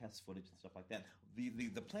test footage and stuff like that.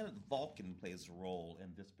 The planet Vulcan plays a role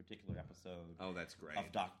in this particular episode. Oh, that's great.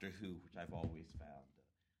 Of Doctor Who, which I've always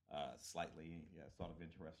found slightly sort of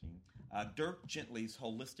interesting. Dirk Gently's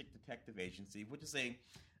Holistic Detective Agency, which is a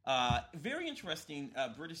very interesting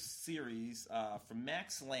British series from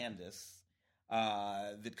Max Landis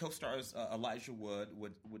that co-stars Elijah Wood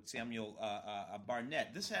with Samuel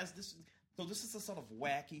Barnett. This is a sort of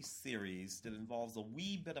wacky series that involves a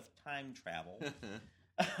wee bit of time travel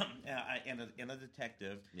and a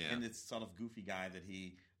detective and this sort of goofy guy that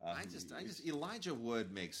he. Elijah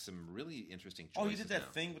Wood makes some really interesting choices. Oh, he did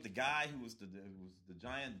that thing with the guy who was the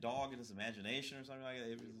giant dog in his imagination or something like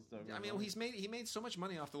that. He made so much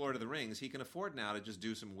money off the Lord of the Rings. He can afford now to just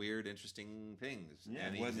do some weird, interesting things. Yeah,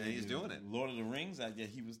 and he's doing it. Lord of the Rings.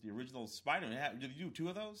 He was the original Spider-Man. Did he do 2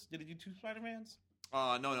 of those? Did he do 2 Spider-Mans?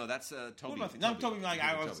 No, that's Toby. Toby.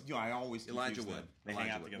 I always Elijah Wood. They hang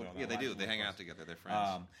out together. Yeah, they do. They hang out together. They're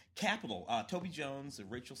friends. Capital. Toby Jones,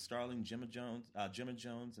 Rachel Starling, Gemma Jones,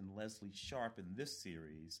 and Leslie Sharp in this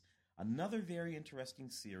series. Another very interesting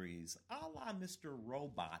series, a la Mr.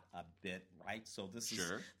 Robot a bit, right? So this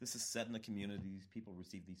is set in the community. People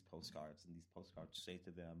receive these postcards, and these postcards say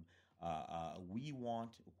to them, We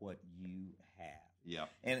want what you have. Yeah.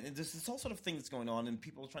 And there's this whole sort of thing that's going on, and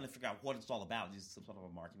people are trying to figure out what it's all about. Is it some sort of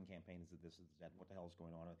a marketing campaign? Is it this? Is that? What the hell is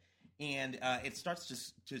going on? And it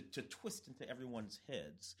starts to twist into everyone's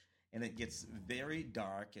heads, and it gets very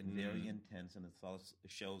dark and very intense, and it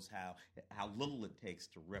shows how little it takes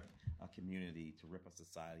to rip a community, to rip a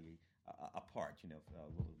society apart. You know, a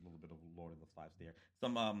little bit of Lord of the Flies there.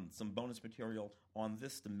 Some bonus material on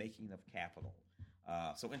this, the making of Capital.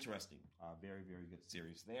 So interesting. Very, very good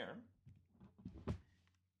series there.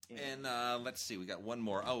 And let's see, we got one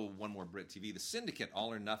more Brit TV, The Syndicate,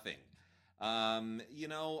 All or Nothing. For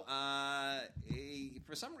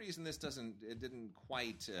some reason it didn't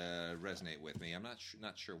quite resonate with me. I'm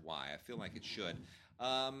not sure why. I feel like it should.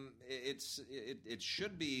 It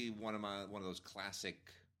should be one of those classic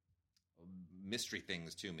mystery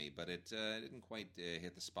things to me, but it didn't quite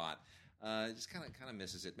hit the spot. It just kind of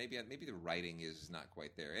misses it. Maybe the writing is not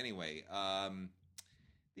quite there. Anyway,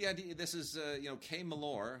 the idea. This is Kay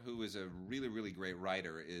Malore, who is a really, really great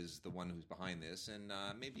writer, is the one who's behind this, and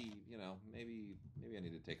maybe I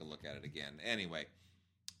need to take a look at it again. Anyway,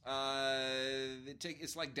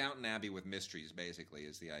 it's like Downton Abbey with mysteries, basically,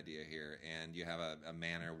 is the idea here, and you have a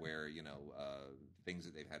manor where things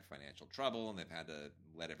that they've had financial trouble and they've had to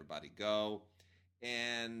let everybody go.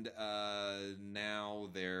 And now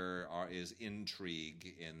there is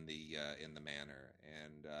intrigue in the manor,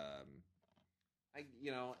 and I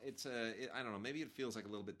don't know. Maybe it feels like a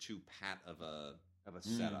little bit too pat of a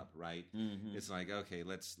setup, right? Mm-hmm. It's like, okay,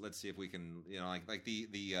 let's see if we can, like the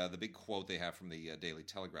big quote they have from the Daily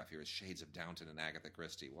Telegraph here is "Shades of Downton" and Agatha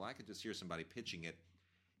Christie. Well, I could just hear somebody pitching it.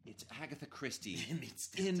 It's Agatha Christie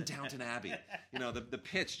in Downton Abbey. The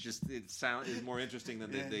pitch is more interesting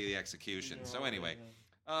than the execution. So anyway,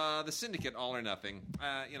 The Syndicate, All or Nothing.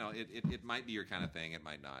 It might be your kind of thing. It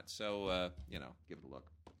might not. So give it a look.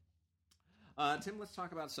 Tim, let's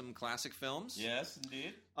talk about some classic films. Yes,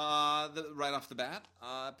 indeed. Right off the bat,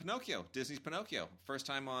 Pinocchio, Disney's Pinocchio, first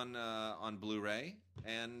time on Blu-ray,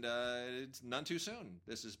 and it's none too soon.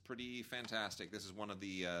 This is pretty fantastic. This is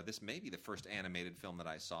this may be the first animated film that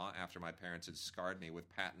I saw after my parents had scarred me with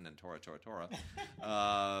Patton and Tora Tora Tora.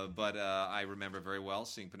 But I remember very well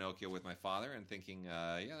seeing Pinocchio with my father and thinking,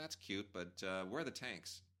 yeah, that's cute, but where are the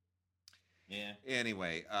tanks? Yeah.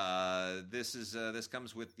 Anyway, this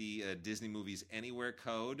comes with the Disney Movies Anywhere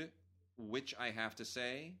code, which I have to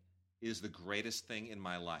say is the greatest thing in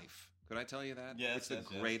my life. Could I tell you that? Yes, it's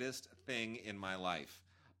the greatest thing in my life.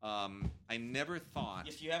 I never thought.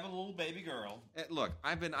 If you have a little baby girl, look,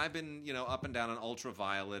 I've been up and down on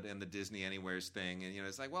Ultraviolet and the Disney Anywheres thing, and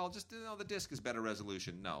it's like, well, just the disc is better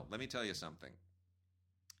resolution. No, let me tell you something.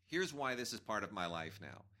 Here's why this is part of my life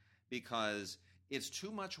now, because it's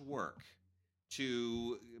too much work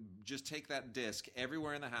to just take that disc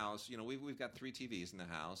everywhere in the house. We've got 3 TVs in the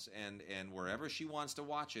house, and wherever she wants to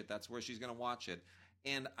watch it, that's where she's going to watch it.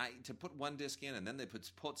 And to put one disc in, and then they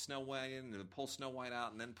put Snow White in, and then pull Snow White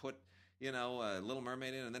out, and then put Little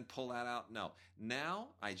Mermaid in, and then pull that out. No, now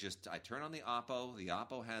I turn on the Oppo. The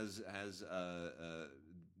Oppo has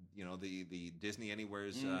the Disney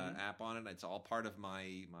Anywhere's app on it. It's all part of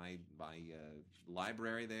my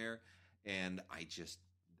library there, and I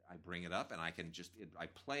bring it up, and I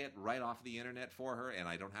play it right off the internet for her, and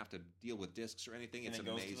I don't have to deal with discs or anything. It's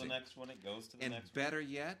amazing. It goes to the next one. It goes to the next one. And better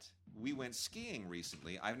yet, we went skiing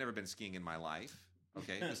recently. I've never been skiing in my life.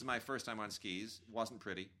 Okay, this is my first time on skis. Wasn't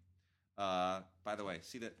pretty. By the way,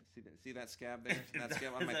 see that scab there? That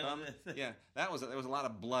scab on my thumb? Yeah, there was a lot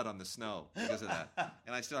of blood on the snow because of that,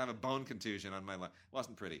 and I still have a bone contusion on my leg.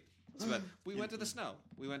 Wasn't pretty. But we went to the snow.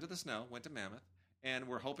 Went to Mammoth. And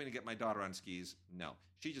we're hoping to get my daughter on skis. No.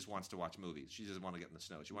 She just wants to watch movies. She doesn't want to get in the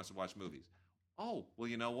snow. She wants to watch movies. Oh, well,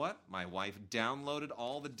 you know what? My wife downloaded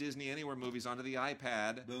all the Disney Anywhere movies onto the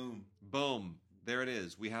iPad. Boom. There it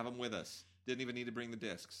is. We have them with us. Didn't even need to bring the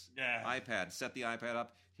discs. Yeah. iPad. Set the iPad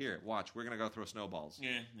up. Here, watch. We're going to go throw snowballs.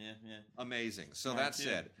 Yeah. Amazing. So that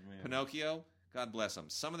said, Pinocchio, God bless them.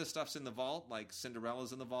 Some of the stuff's in the vault, like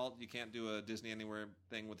Cinderella's in the vault. You can't do a Disney Anywhere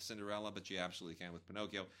thing with Cinderella, but you absolutely can with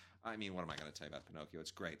Pinocchio. I mean, what am I going to tell you about Pinocchio?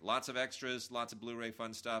 It's great. Lots of extras, lots of Blu-ray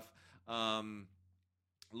fun stuff.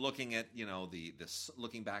 Looking at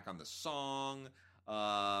looking back on the song,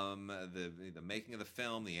 the making of the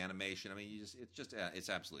film, the animation. I mean, it's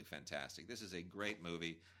absolutely fantastic. This is a great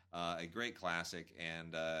movie, a great classic,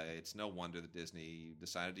 and it's no wonder that Disney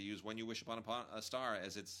decided to use "When You Wish Upon a Star"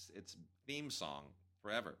 as its theme song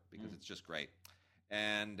forever, because it's just great.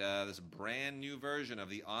 And there's a brand new version of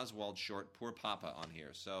the Oswald short "Poor Papa" on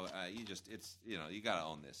here. So you got to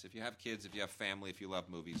own this. If you have kids, if you have family, if you love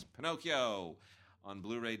movies, Pinocchio. on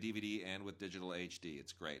Blu-ray, DVD, and with digital HD.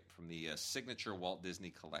 It's great, from the signature Walt Disney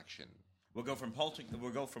collection. We'll go from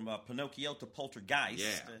Pinocchio to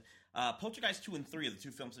Poltergeist. Yeah. Poltergeist 2 and 3 are the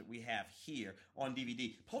two films that we have here on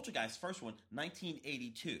DVD. Poltergeist, first one,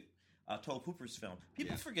 1982. Tobe Hooper's film.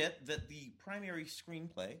 People forget that the primary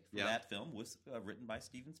screenplay for that film was written by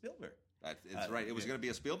Steven Spielberg. It's right. It was going to be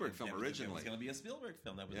a Spielberg film originally. It was going to be a Spielberg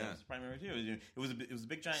film. That was the primary too. It was a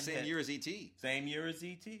big giant Same hit. year as E.T. Same year as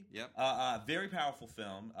E.T. Yep. Very powerful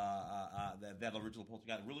film. That original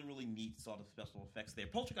Poltergeist. Really, really neat sort of special effects there.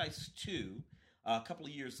 Poltergeist 2. A couple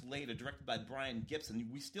of years later, directed by Brian Gibson.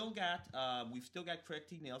 We've still got Craig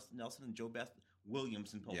T. Nelson and Joe Beth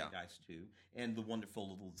Williams in Poltergeist 2, and the wonderful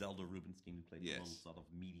little Zelda Rubinstein who played the little sort of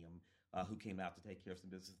medium who came out to take care of some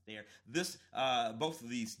business there. Both of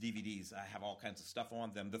these DVDs have all kinds of stuff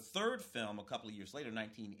on them. The third film, a couple of years later,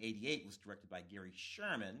 1988, was directed by Gary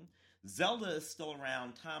Sherman. Zelda is still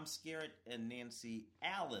around. Tom Skerritt and Nancy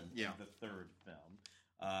Allen in the third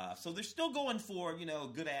film. So they're still going for,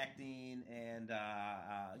 good acting and,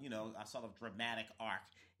 a sort of dramatic arc,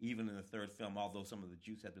 even in the third film, although some of the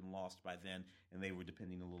juice had been lost by then, and they were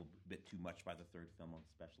depending a little bit too much by the third film on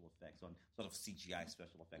special effects, on sort of CGI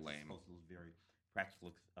special effects, as opposed to those very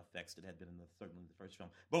practical effects that had been certainly the first film.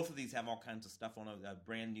 Both of these have all kinds of stuff on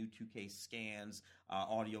brand new 2K scans,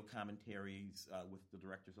 audio commentaries with the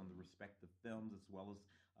directors on the respective films, as well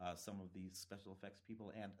as some of these special effects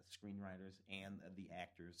people and screenwriters and the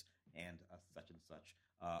actors and such and such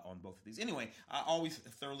on both of these. Anyway, I always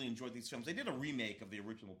thoroughly enjoyed these films. They did a remake of the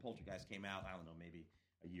original Poltergeist, came out, I don't know, maybe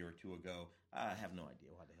a year or two ago. I have no idea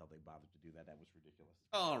why the hell they bothered to do that. That was ridiculous.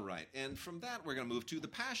 All right, and from that we're going to move to The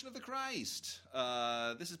Passion of the Christ.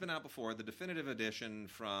 This has been out before. The definitive edition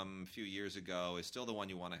from a few years ago is still the one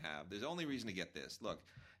you want to have. There's only reason to get this. Look,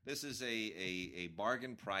 this is a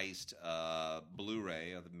bargain-priced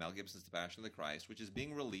Blu-ray of Mel Gibson's The Passion of the Christ, which is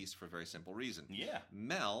being released for a very simple reason. Yeah.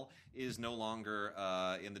 Mel is no longer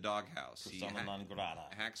in the doghouse. Persona non grata.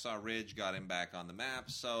 Hacksaw Ridge got him back on the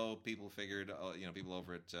map, so people figured, people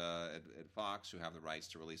over at Fox, who have the rights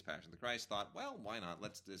to release Passion of the Christ, thought, well, why not?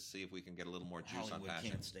 Let's just see if we can get a little more juice Hollywood on Passion.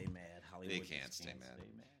 Can't stay mad. Hollywood they can't stay mad.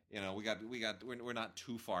 We're not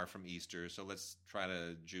too far from Easter, so let's try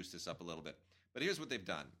to juice this up a little bit. But here's what they've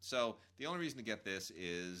done. So the only reason to get this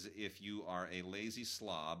is if you are a lazy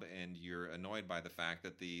slob and you're annoyed by the fact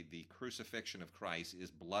that the crucifixion of Christ is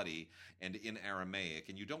bloody and in Aramaic,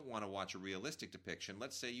 and you don't want to watch a realistic depiction.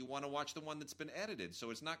 Let's say you want to watch the one that's been edited, so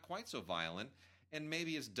it's not quite so violent, and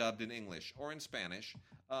maybe it's dubbed in English or in Spanish.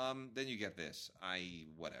 Then you get this.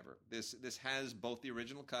 Whatever. This has both the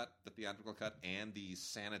original cut, the theatrical cut, and the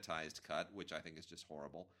sanitized cut, which I think is just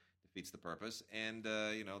horrible. Defeats the purpose, and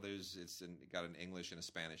it's got an English and a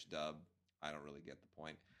Spanish dub. I don't really get the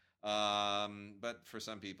point, but for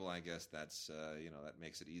some people, I guess that's that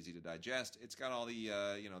makes it easy to digest. It's got all the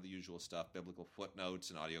the usual stuff, biblical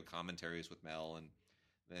footnotes and audio commentaries with Mel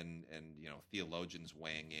and theologians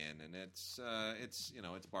weighing in, and it's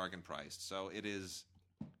bargain priced. So it is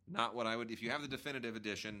not what I would. If you have the definitive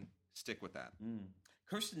edition, stick with that.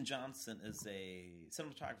 Kirsten Johnson is a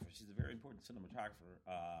cinematographer. She's a very important cinematographer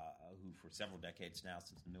who, for several decades now,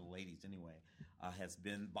 since the middle 80s anyway, has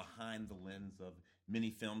been behind the lens of many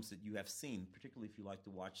films that you have seen, particularly if you like to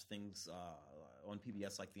watch things on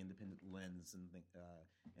PBS like The Independent Lens and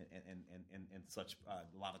such,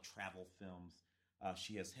 a lot of travel films.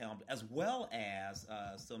 She has helmed, as well as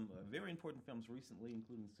some very important films recently,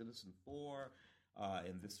 including Citizen 4,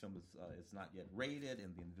 and this film is not yet rated,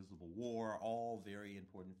 and The Invisible War, all very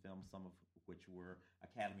important films, some of which were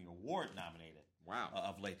Academy Award nominated. Wow.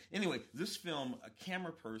 Of late. Anyway, this film, A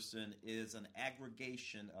Camera Person, is an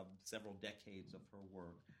aggregation of several decades of her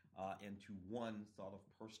work into one sort of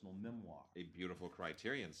personal memoir. A beautiful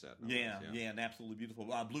Criterion set. Yeah, and absolutely beautiful.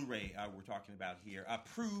 Blu-ray we're talking about here.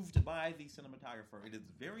 Approved by the cinematographer. It is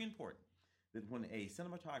very important that when a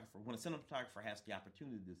cinematographer has the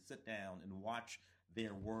opportunity to sit down and watch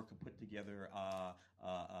their work and put together a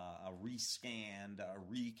rescanned,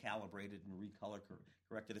 recalibrated, and recolor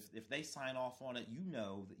corrected, if they sign off on it, you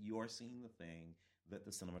know that you are seeing the thing that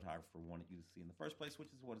the cinematographer wanted you to see in the first place, which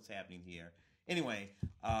is what is happening here. Anyway,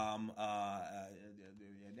 an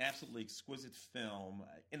absolutely exquisite film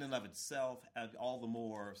in and of itself, all the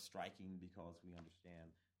more striking because we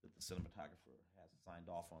understand that the cinematographer has signed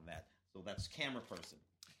off on that. So that's Camera Person.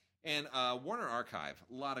 And Warner Archive,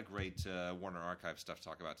 a lot of great Warner Archive stuff to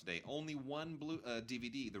talk about today. Only one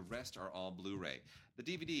DVD, the rest are all Blu-ray. The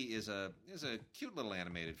DVD is a cute little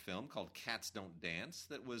animated film called Cats Don't Dance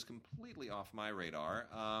that was completely off my radar.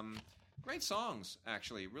 Great songs,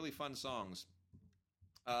 actually, really fun songs.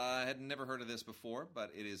 I had never heard of this before,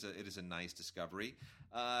 but it is a nice discovery.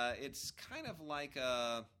 It's kind of like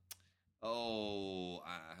a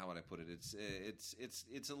how would I put it? It's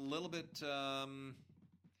a little bit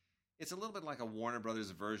it's a little bit like a Warner Brothers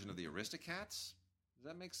version of the Aristocats. Does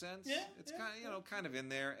that make sense? Yeah, it's kind of in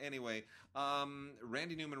there. Anyway,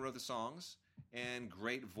 Randy Newman wrote the songs, and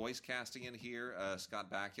great voice casting in here.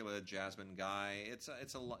 Scott Bakula, Jasmine Guy. It's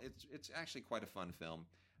actually quite a fun film.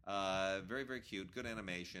 Very, very cute. Good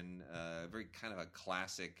animation. Very kind of a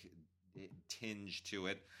classic tinge to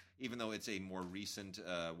it, even though it's a more recent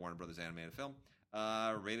Warner Brothers animated film.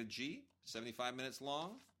 Rated G, 75 minutes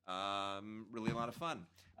long. Really a lot of fun.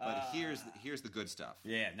 But here's the good stuff.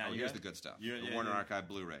 Yeah, now here's the good stuff. The Warner Archive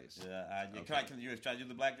Blu-rays. Can you try to do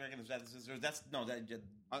the Black Dragon?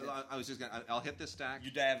 I was just gonna. I'll hit this stack. You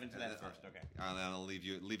dive into that first, okay? And then I'll leave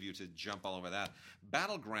you to jump all over that.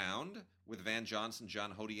 Battleground with Van Johnson,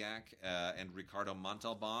 John Hodiak, and Ricardo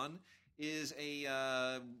Montalban is a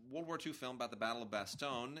World War II film about the Battle of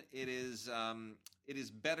Bastogne. It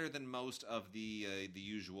is better than most of the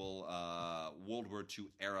usual World War II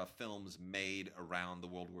era films made around the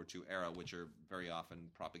World War II era, which are very often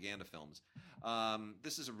propaganda films.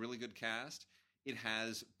 This is a really good cast. It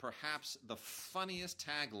has perhaps the funniest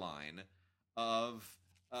tagline of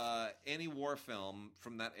any war film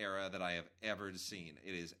from that era that I have ever seen.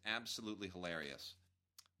 It is absolutely hilarious.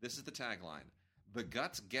 This is the tagline: "The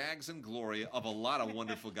guts, gags, and glory of a lot of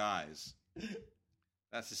wonderful guys."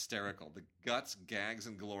 That's hysterical. The guts, gags,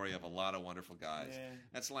 and glory of a lot of wonderful guys. Yeah.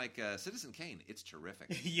 That's like Citizen Kane. It's terrific.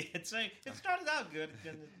 Yeah, it started out good.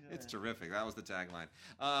 It's terrific. That was the tagline.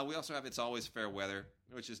 We also have It's Always Fair Weather,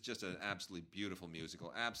 which is just an absolutely beautiful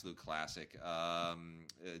musical, absolute classic.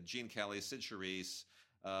 Gene Kelly, Sid Charisse,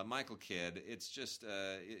 Michael Kidd. It's just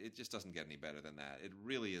it just doesn't get any better than that. It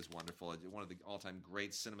really is wonderful. One of the all-time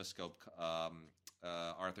great CinemaScope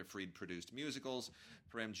Arthur Freed produced musicals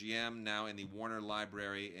for MGM, now in the Warner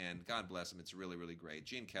Library, and God bless him, it's really, really great.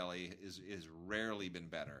 Gene Kelly is rarely been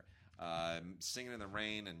better. Singing in the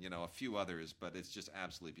Rain and a few others, but it's just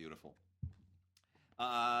absolutely beautiful.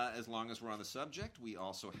 As long as we're on the subject, we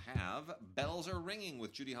also have Bells Are Ringing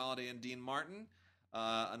with Judy Holliday and Dean Martin.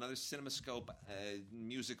 Another CinemaScope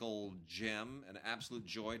musical gem, an absolute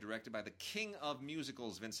joy, directed by the king of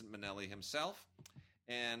musicals, Vincent Minnelli himself.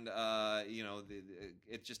 And,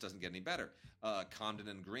 it just doesn't get any better. Comden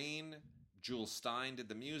and Green, Jules Stein did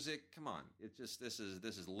the music. Come on. This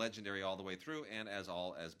is legendary all the way through. And as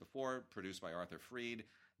before, produced by Arthur Freed.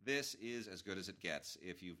 This is as good as it gets.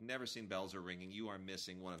 If you've never seen Bells Are Ringing, you are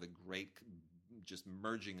missing one of the great just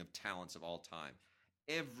merging of talents of all time.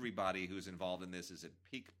 Everybody who's involved in this is at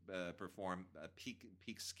peak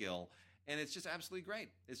peak skill. And it's just absolutely great.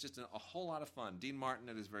 It's just a whole lot of fun. Dean Martin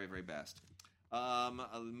at his very, very best.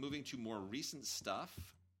 Moving to more recent stuff,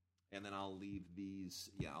 and then I'll leave these.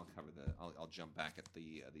 Yeah, I'll cover I'll jump back at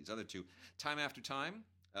these other two. Time After Time,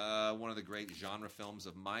 one of the great genre films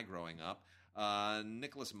of my growing up.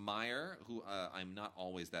 Nicholas Meyer, who I'm not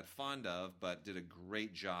always that fond of, but did a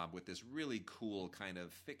great job with this really cool kind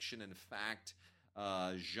of fiction and fact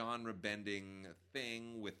genre-bending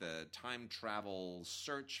thing with a time travel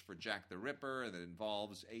search for Jack the Ripper that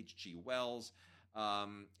involves H.G. Wells.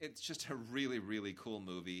 It's just a really, really cool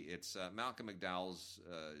movie. It's Malcolm McDowell's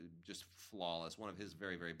just flawless, one of his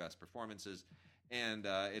very, very best performances, and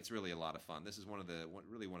it's really a lot of fun. This is one of the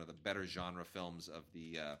better genre films of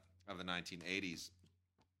the 1980s.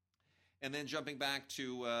 And then jumping back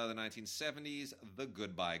to the 1970s, The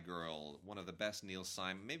Goodbye Girl, one of the best Neil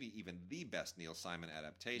Simon, maybe even the best Neil Simon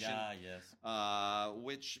adaptation. Yes.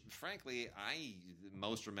 Which, frankly, I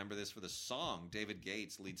most remember this for the song. David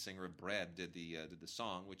Gates, lead singer of Bread, did the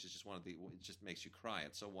song, which is just it just makes you cry.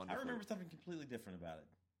 It's so wonderful. I remember something completely different about it.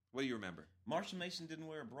 What do you remember? Marsha Mason didn't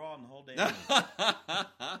wear a bra in the whole day. It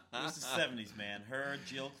was the 70s, man. Her,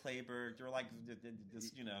 Jill Clayburgh, they were like,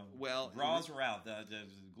 well, bras were out. The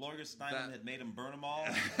Gloria Steinem had made them burn them all.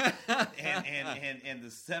 and the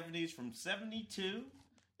 70s, from 72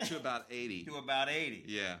 to about 80.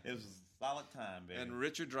 Yeah. It was a solid time, baby. And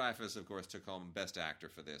Richard Dreyfuss, of course, took home Best Actor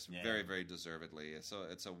for this. Yeah. Very, very deservedly. So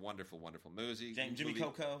it's a wonderful, wonderful movie. Jimmy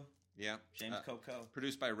Coco. Yeah, James Coco,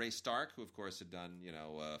 produced by Ray Stark, who of course had done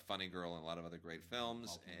Funny Girl and a lot of other great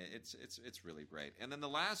films. It's really great. And then the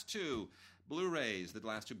last two Blu-rays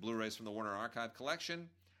from the Warner Archive collection.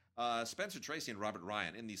 Spencer Tracy and Robert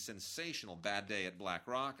Ryan in the sensational Bad Day at Black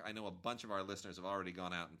Rock. I know a bunch of our listeners have already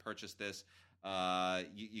gone out and purchased this.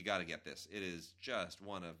 You got to get this. It is just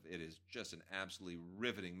an absolutely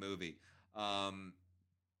riveting movie.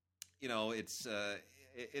 It's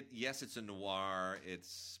yes, it's a noir.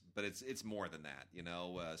 But it's more than that. You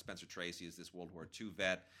know, Spencer Tracy is this World War II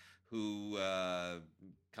vet who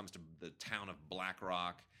comes to the town of Black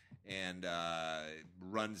Rock and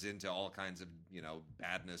runs into all kinds of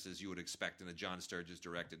badness as you would expect in a John Sturges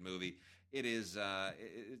directed movie. It's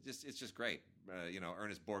just great.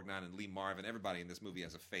 Ernest Borgnine and Lee Marvin. Everybody in this movie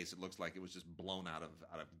has a face that looks like it was just blown out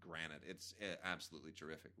of granite. It's absolutely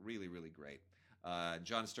terrific. Really, really great.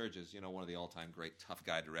 John Sturges, one of the all-time great tough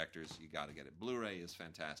guy directors. You got to get it. Blu-ray is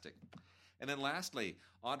fantastic. And then lastly,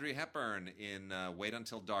 Audrey Hepburn in Wait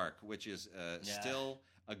Until Dark, which is still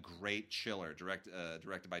a great chiller,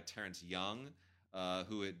 directed by Terrence Young,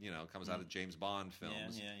 who comes out of James Bond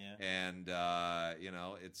films. Yeah. And come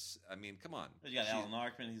on. You got Alan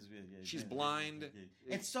Arkin. She's blind.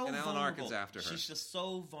 It's so and vulnerable. Alan Arkin's after her. She's just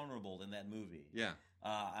so vulnerable in that movie. Yeah.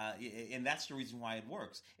 And that's the reason why it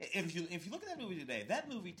works. If you look at that movie today, that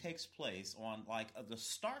movie takes place on the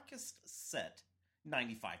starkest set.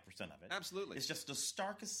 95% of it. Absolutely. It's just the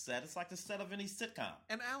starkest set. It's like the set of any sitcom.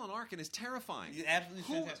 And Alan Arkin is terrifying. Absolutely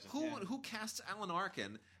fantastic. Who casts Alan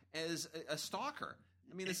Arkin as a stalker?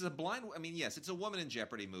 I mean, this is a blind. I mean, yes, it's a woman in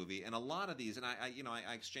jeopardy movie, and a lot of these. And I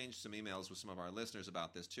exchanged some emails with some of our listeners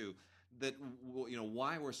about this too. That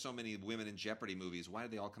why were so many women in jeopardy movies? Why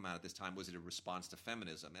did they all come out at this time? Was it a response to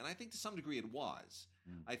feminism? And I think to some degree it was.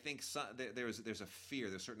 I think there's a fear,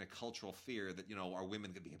 there's certainly a cultural fear that our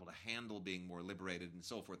women could be able to handle being more liberated and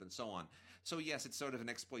so forth and so on. So yes, it's sort of an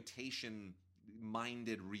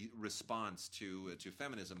exploitation-minded response to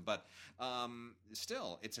feminism, but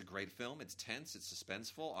still, it's a great film. It's tense, it's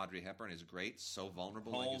suspenseful. Audrey Hepburn is great, so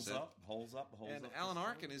vulnerable. Holds like you said. Holds up. And Alan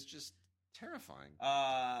Arkin is just terrifying.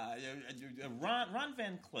 Ron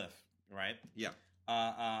Van Cliff, right? Yeah.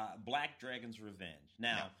 Black Dragon's Revenge.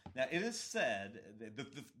 Now it is said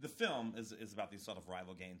the film is about these sort of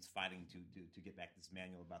rival gangs fighting to get back this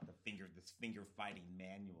manual about this finger fighting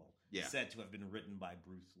manual. Yeah. Said to have been written by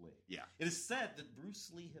Bruce Lee. Yeah. It is said that Bruce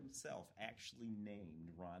Lee himself actually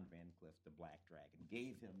named Ron Van Cliff the Black Dragon,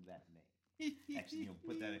 gave him that name. Actually,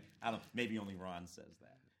 put that in. I don't. Maybe only Ron says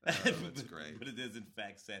that. That's great. But it is in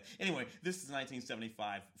fact said. Anyway, this is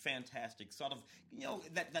 1975. Fantastic. Sort of,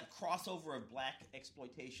 that crossover of black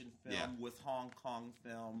exploitation film with Hong Kong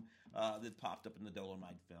film that popped up in the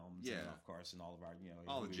Dolomite films. Yeah. And of course, in all of our,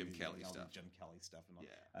 all the Jim Kelly stuff. The Jim Kelly stuff and all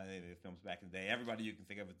the films back in the day. Everybody you can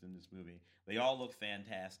think of is in this movie. They all look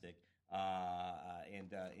fantastic.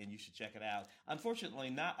 And you should check it out. Unfortunately,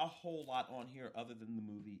 not a whole lot on here other than the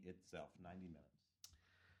movie itself. 90 minutes.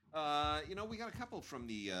 We got a couple from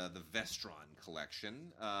the Vestron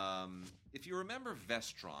collection. If you remember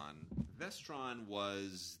Vestron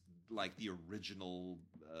was like the original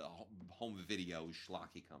home video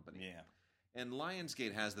schlocky company. Yeah. And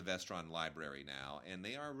Lionsgate has the Vestron library now, and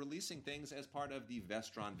they are releasing things as part of the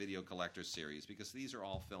Vestron Video Collector Series, because these are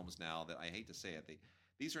all films now that, I hate to say it,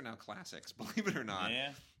 these are now classics, believe it or not.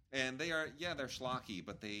 Yeah. And they're schlocky,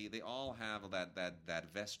 but they all have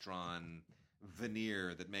that Vestron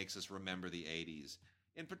veneer that makes us remember the 80s.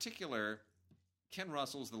 In particular, Ken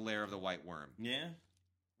Russell's The Lair of the White Worm. Yeah.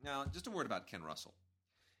 Now, just a word about Ken Russell.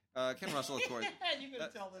 Ken Russell, of course. You're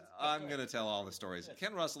going to tell this. I'm going to tell all the stories.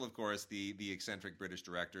 Ken Russell, of course, the eccentric British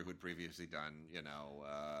director who had previously done,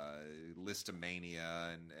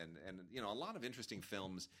 Listomania and a lot of interesting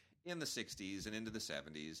films in the 60s and into the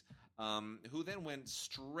 70s, who then went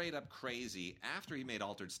straight up crazy after he made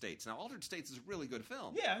Altered States. Now, Altered States is a really good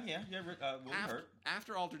film. Yeah.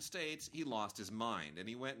 After Altered States, he lost his mind, and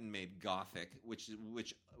he went and made Gothic, which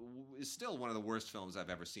is still one of the worst films I've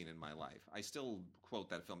ever seen in my life. I still quote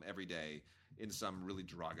that film every day in some really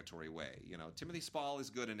derogatory way. Timothy Spall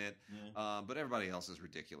is good in it, but everybody else is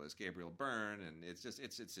ridiculous. Gabriel Byrne, and it's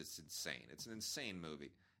insane. It's an insane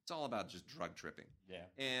movie. It's all about just drug tripping. Yeah.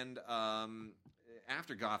 And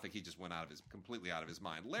after Gothic, he just went completely out of his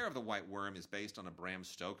mind. Lair of the White Worm is based on a Bram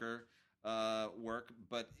Stoker work,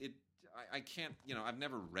 but I can't, I've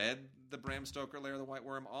never read the Bram Stoker Lair of the White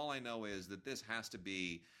Worm. All I know is that this has to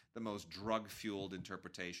be the most drug-fueled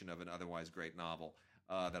interpretation of an otherwise great novel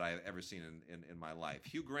that I've ever seen in my life.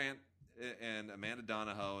 Hugh Grant and Amanda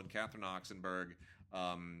Donahoe and Catherine Oxenberg.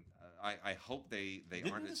 I hope they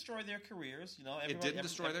didn't destroy their careers. It didn't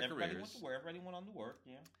destroy their everybody careers. Went to work. Everybody went on to work.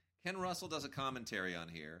 Yeah. Ken Russell does a commentary on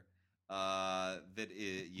here that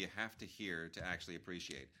you have to hear to actually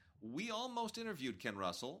appreciate. We almost interviewed Ken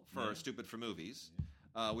Russell for Stupid for Movies.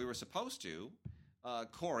 We were supposed to.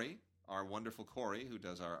 Corey, our wonderful Corey, who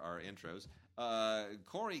does our intros,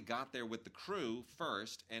 Corey got there with the crew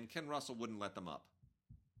first, and Ken Russell wouldn't let them up.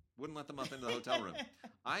 Wouldn't let them up into the hotel room.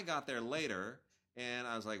 I got there later, and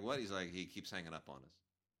I was like, what? He's like, he keeps hanging up on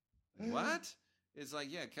us. What? It's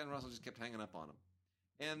like, yeah, Ken Russell just kept hanging up on him.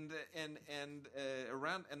 And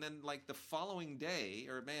then like the following day,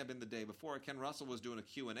 or it may have been the day before, Ken Russell was doing a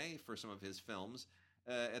Q&A for some of his films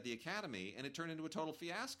at the Academy, and it turned into a total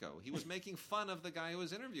fiasco. He was making fun of the guy who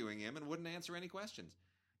was interviewing him and wouldn't answer any questions.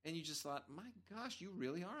 And you just thought, my gosh, you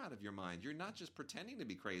really are out of your mind. You're not just pretending to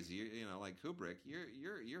be crazy, you know, like Kubrick.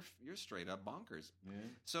 You're straight up bonkers. Yeah.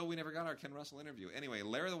 So we never got our Ken Russell interview. Anyway,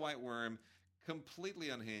 Larry the White Worm, completely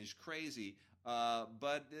unhinged, crazy.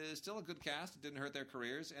 But still a good cast. It didn't hurt their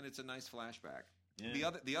careers, and it's a nice flashback. Yeah.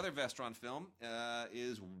 The other Vestron film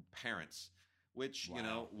is Parents, which you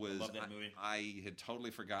know was love that movie. I had totally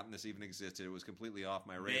forgotten this even existed. It was completely off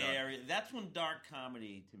my radar. That's when dark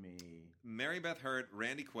comedy to me. Mary Beth Hurt,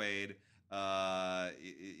 Randy Quaid.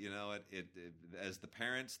 You know it as the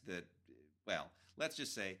parents that. Well, let's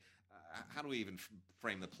just say, how do we even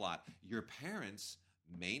frame the plot? Your parents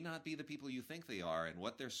may not be the people you think they are, and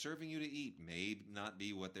what they're serving you to eat may not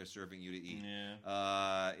be what they're serving you to eat.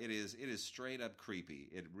 Yeah. It is straight up creepy.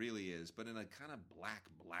 It really is, but in a kind of black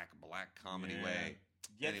comedy way.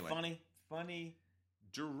 Yeah, anyway, funny.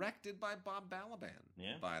 Directed by Bob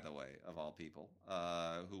Balaban, by the way, of all people,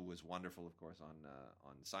 who was wonderful, of course, on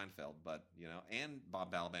Seinfeld, but you know, and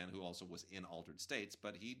Bob Balaban, who also was in Altered States,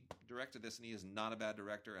 but he directed this, and he is not a bad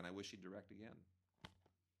director, and I wish he'd direct again.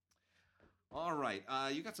 All right,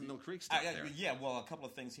 you got some Mill Creek stuff there. Yeah, well, a couple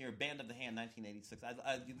of things here. Band of the Hand, 1986.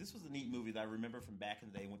 This was a neat movie that I remember from back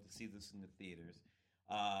in the day. I went to see this in the theaters.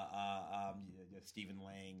 Stephen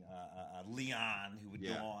Lang, Leon, who would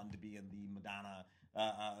go on to be in the Madonna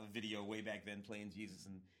video way back then, playing Jesus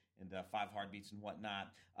and Five Heartbeats and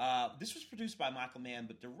whatnot. This was produced by Michael Mann,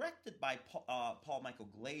 but directed by Paul Michael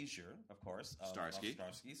Glazier, of course. Starsky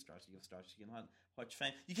of Starsky and Hutch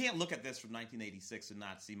fame. You can't look at this from 1986 and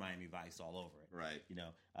not see Miami Vice all over it. Right. You know,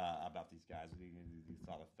 about these guys, these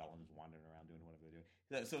sort of felons wandering around doing whatever they're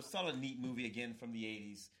doing. So it's sort of a neat movie, again, from the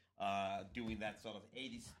 80s, doing that sort of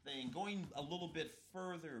 80s thing. Going a little bit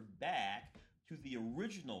further back to the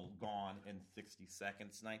original Gone in 60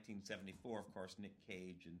 Seconds, 1974, of course, Nick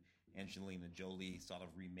Cage and Angelina Jolie sort of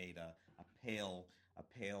remade a pale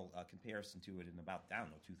comparison to it in about,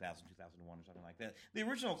 2000, 2001 or something like that. The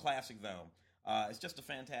original classic, though, is just a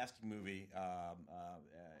fantastic movie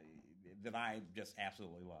that I just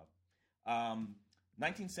absolutely love.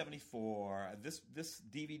 1974. This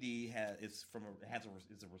DVD is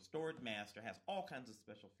a restored master. Has all kinds of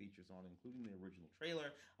special features on, including the original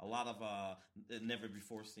trailer. A lot of never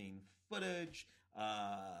before seen footage,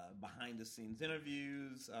 behind the scenes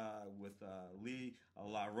interviews with Lee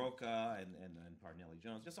LaRocca and Parnelli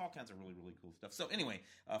Jones. Just all kinds of really cool stuff. So anyway,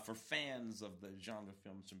 for fans of the genre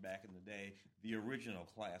films from back in the day, the original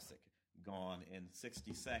classic, Gone in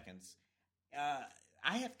 60 Seconds.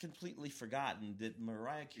 I have completely forgotten that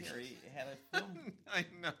Mariah Carey had a film I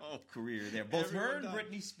know. career there. Both her and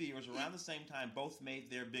Britney Spears, around the same time, both made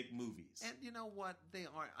their big movies. And you know what? They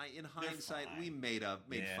are. In hindsight, we made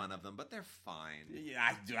fun of them, but they're fine. Yeah,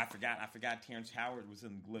 I forgot Terrence Howard was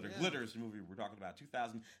in Glitter. Yeah. Glitter's the movie we're talking about,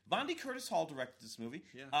 2000. Vonnie Curtis Hall directed this movie.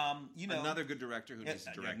 Yeah. Another good director who needs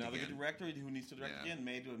to direct another again. good director who needs to direct again.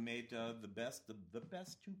 Made the best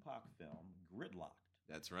Tupac film, Gridlocked.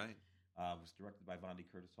 That's right. Was directed by Vonnie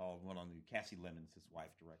Curtis Hall. Went on to Cassie Lemons, his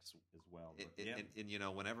wife, directs as well. And you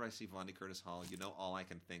know, whenever I see Vonnie Curtis Hall, you know, all I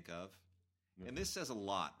can think of, and this says a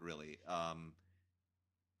lot, really.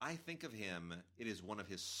 I think of him. It is one of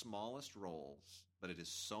his smallest roles, but it is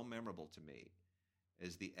so memorable to me.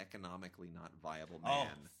 As the economically not viable man.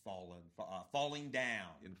 Falling down.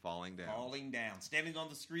 In Falling Down. Falling down. Standing on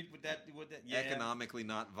the street with that. Yeah. Economically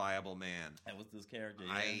not viable man. That was this character.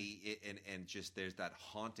 Yeah. And just there's that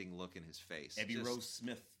haunting look in his face. Eddie Rose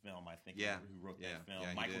Smith film, I think. Yeah. Who wrote that film?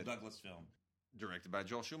 Yeah, Michael Douglas film. Directed by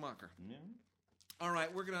Joel Schumacher. Yeah. All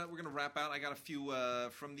right, we're gonna wrap out. I got a few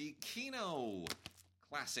from the Kino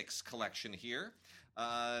Classics collection here.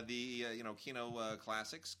 Kino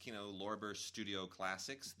Classics, Kino Lorber Studio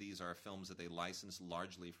Classics. These are films that they license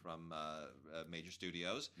largely from major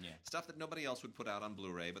studios. Yeah. Stuff that nobody else would put out on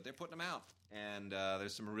Blu-ray, but they're putting them out. And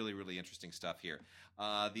there's some really interesting stuff here.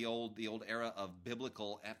 The old era of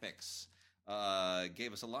biblical epics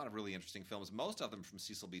gave us a lot of really interesting films. Most of them from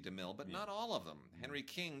Cecil B. DeMille, but not all of them. Henry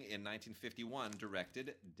King in 1951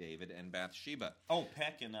 directed David and Bathsheba. Oh,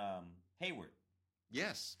 Peck and Hayward.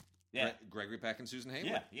 Yes. Yeah. Gregory Peck and Susan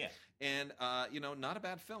Hayward. Yeah. And, not a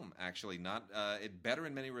bad film, actually. Not better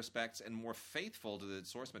in many respects and more faithful to the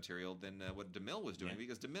source material than what DeMille was doing,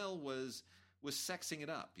 because DeMille was sexing it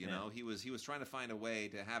up, you know. He was trying to find a way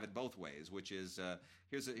to have it both ways, which is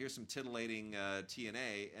here's some titillating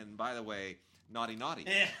TNA, and by the way, Naughty Naughty.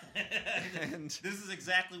 Yeah. And this is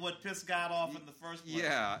exactly what pissed God off in the first place.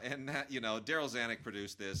 Yeah, and that, Daryl Zanuck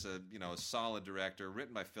produced this, a solid director,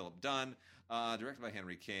 written by Philip Dunn, directed by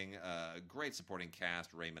Henry King, great supporting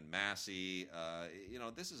cast, Raymond Massey.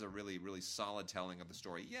 This is a really, really solid telling of the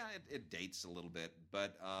story. Yeah, it dates a little bit,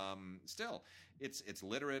 but still, it's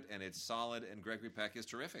literate and it's solid, and Gregory Peck is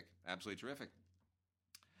terrific, absolutely terrific.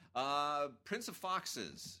 Prince of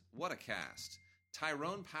Foxes, what a cast.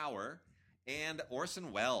 Tyrone Power and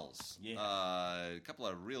Orson Welles. Yeah. A couple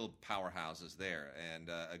of real powerhouses there, and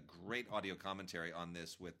a great audio commentary on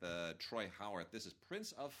this with Troy Howarth. This is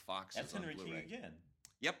Prince of Foxes. That's Henry on King Blu-ray. again.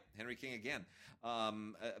 Yep, Henry King again. A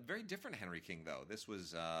very different Henry King, though. This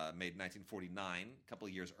was made in 1949, a couple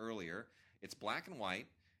of years earlier. It's black and white,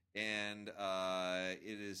 and it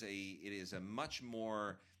is a much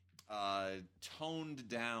more toned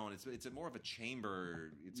down. It's more of a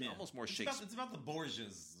chamber. It's almost more Shakespeare. It's about the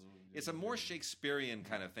Borgias. It's a more Shakespearean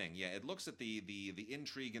kind of thing. Yeah, it looks at the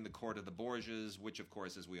intrigue in the court of the Borgias, which, of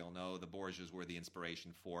course, as we all know, the Borgias were the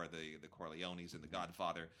inspiration for the Corleones and the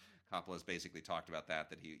Godfather. Coppola's basically talked about that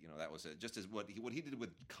he, that was just as what he did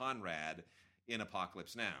with Conrad in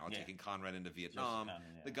Apocalypse Now, taking Conrad into Vietnam.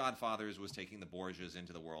 The Godfathers was taking the Borgias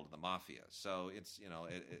into the world of the mafia. So it's,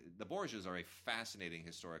 the Borgias are a fascinating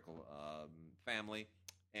historical family.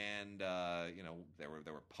 And there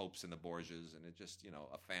were popes in the Borgias, and it just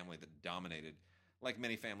a family that dominated, like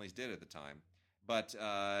many families did at the time. But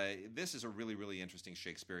this is a really, really interesting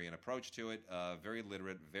Shakespearean approach to it. Very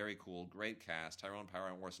literate, very cool, great cast. Tyrone Power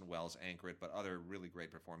and Orson Welles anchor it, but other really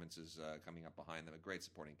great performances coming up behind them. A great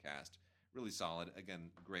supporting cast, really solid.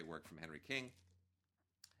 Again, great work from Henry King.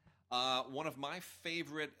 One of my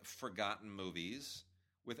favorite forgotten movies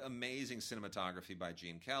with amazing cinematography by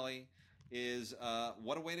Gene Kelly is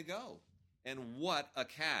What a Way to Go. And what a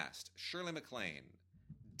cast. Shirley MacLaine,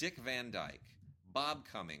 Dick Van Dyke, Bob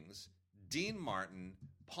Cummings, Dean Martin,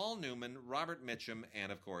 Paul Newman, Robert Mitchum,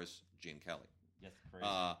 and, of course, Gene Kelly. Yes, crazy.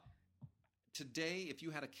 Today, if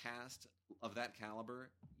you had a cast of that caliber,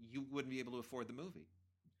 you wouldn't be able to afford the movie.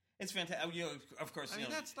 It's fantastic. Of course,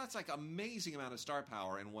 that's like amazing amount of star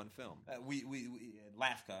power in one film. We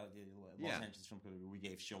LAFCA, Los Angeles Film Critics, we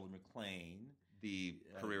gave Shirley MacLaine the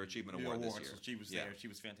Career Achievement Award this year. So she was there. She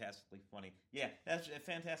was fantastically funny. Yeah, that's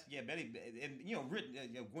fantastic. Yeah, Betty, and written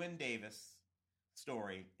Gwen Davis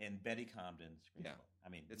story and Betty Comden screenplay. Yeah, I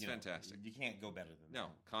mean, it's fantastic. You can't go better than that. No,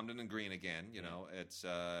 Comden and Green again. It's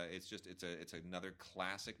another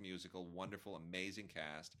classic musical. Wonderful, amazing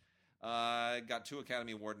cast. Got 2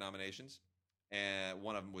 Academy Award nominations. And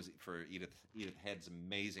one of them was for Edith Head's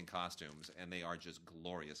amazing costumes, and they are just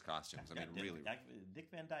glorious costumes. Dick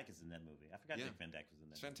Van Dyke is in that movie. I forgot Dick Van Dyke was in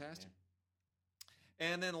that. It's fantastic.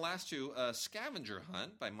 Yeah. And then the last 2, Scavenger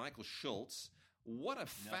Hunt by Michael Schultz. What a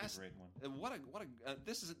great one.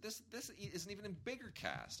 This isn't even a bigger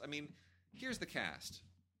cast. I mean, here's the cast.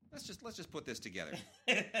 Let's just put this together.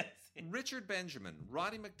 Richard Benjamin,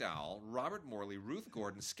 Roddy McDowall, Robert Morley, Ruth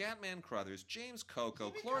Gordon, Scatman Crothers, James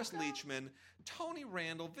Coco, Cloris Leachman, Tony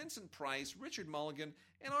Randall, Vincent Price, Richard Mulligan,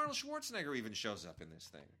 and Arnold Schwarzenegger even shows up in this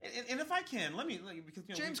thing. And if I can, because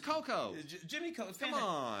James Coco, Jimmy Coco, come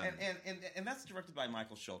on, and that's directed by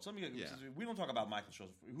Michael Schultz. We don't talk about Michael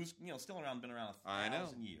Schultz, who's still around, been around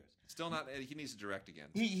 1,000 years. Still not. He needs to direct again.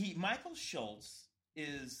 Michael Schultz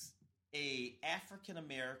is a African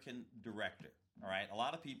American director. All right, a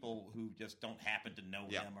lot of people who just don't happen to know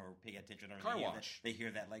him or pay attention or they hear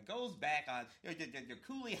that goes back on your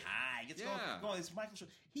Cooley High. It's going. It's Michael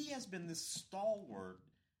Schultz. He has been this stalwart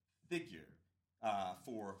figure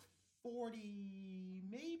for 40,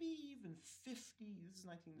 maybe even 50. This is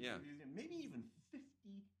 19. Maybe even 50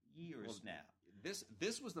 years now.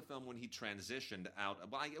 This was the film when he transitioned out.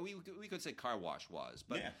 Well, we could say Car Wash was,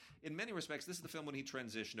 but in many respects, this is the film when he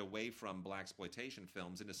transitioned away from blaxploitation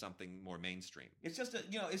films into something more mainstream. It's just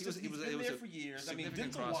he's been there for years. I mean,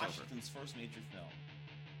 Denzel Washington's first major film,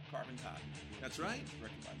 Carbon Copy. That's right,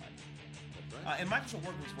 directed by Michael. That's right. And Michael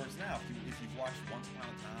works now. If you've watched Once Upon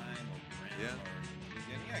a Time or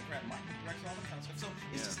Grimm Michael directs all that kind of stuff. So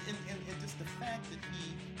it's just and just the fact that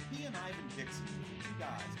he and Ivan Dixon, the 2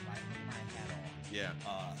 guys, I put my hat on. Yeah.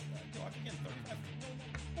 I forget 35,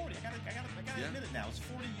 40. I gotta admit it now. It's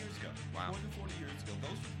 40 years ago. Wow. More than 40 years ago.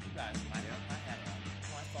 Those were 2 guys I put my hat on.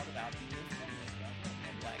 So I thought about the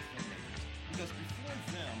black filmmakers. Because before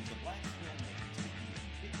them, the black filmmakers would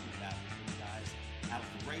be thinking about the guys out of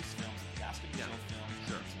the race films, the Oscar Michaud films,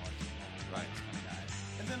 right? Kind of guys.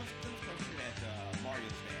 And then of course you had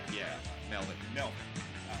Mario's band. Yeah. Melvin.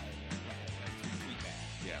 Sweetback.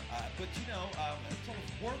 Yeah. But sort of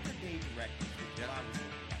workaday directors.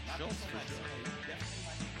 Schultz, for sure.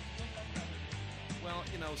 Well,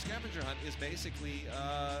 Scavenger Hunt is basically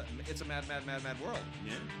it's a mad world.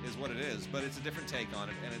 Yeah. Is what it is, but it's a different take on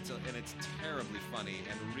it, and it's terribly funny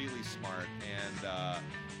and really smart, and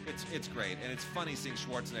it's great, and it's funny seeing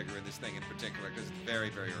Schwarzenegger in this thing in particular because it's very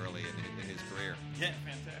very early in his career. Yeah,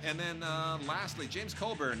 fantastic. And then lastly, James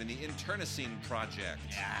Coburn in the Internecine Project.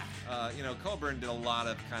 Yeah. Coburn did a lot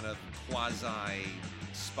of kind of quasi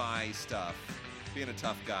spy stuff, being a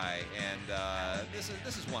tough guy, and this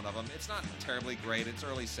is one of them. It's not terribly great. It's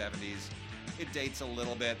early 70s. It dates a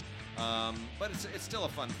little bit, but it's still a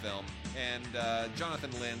fun film. And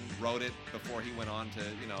Jonathan Lynn wrote it before he went on to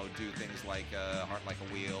do things like Heart Like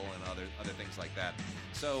a Wheel and other things like that.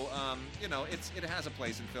 So it has a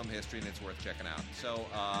place in film history, and it's worth checking out. So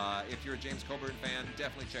if you're a James Coburn fan,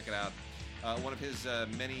 definitely check it out. One of his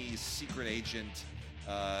many secret agent,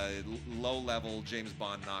 low-level James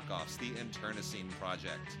Bond knockoffs, the Internecine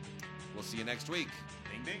Project. We'll see you next week.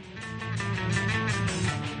 Ding, ding.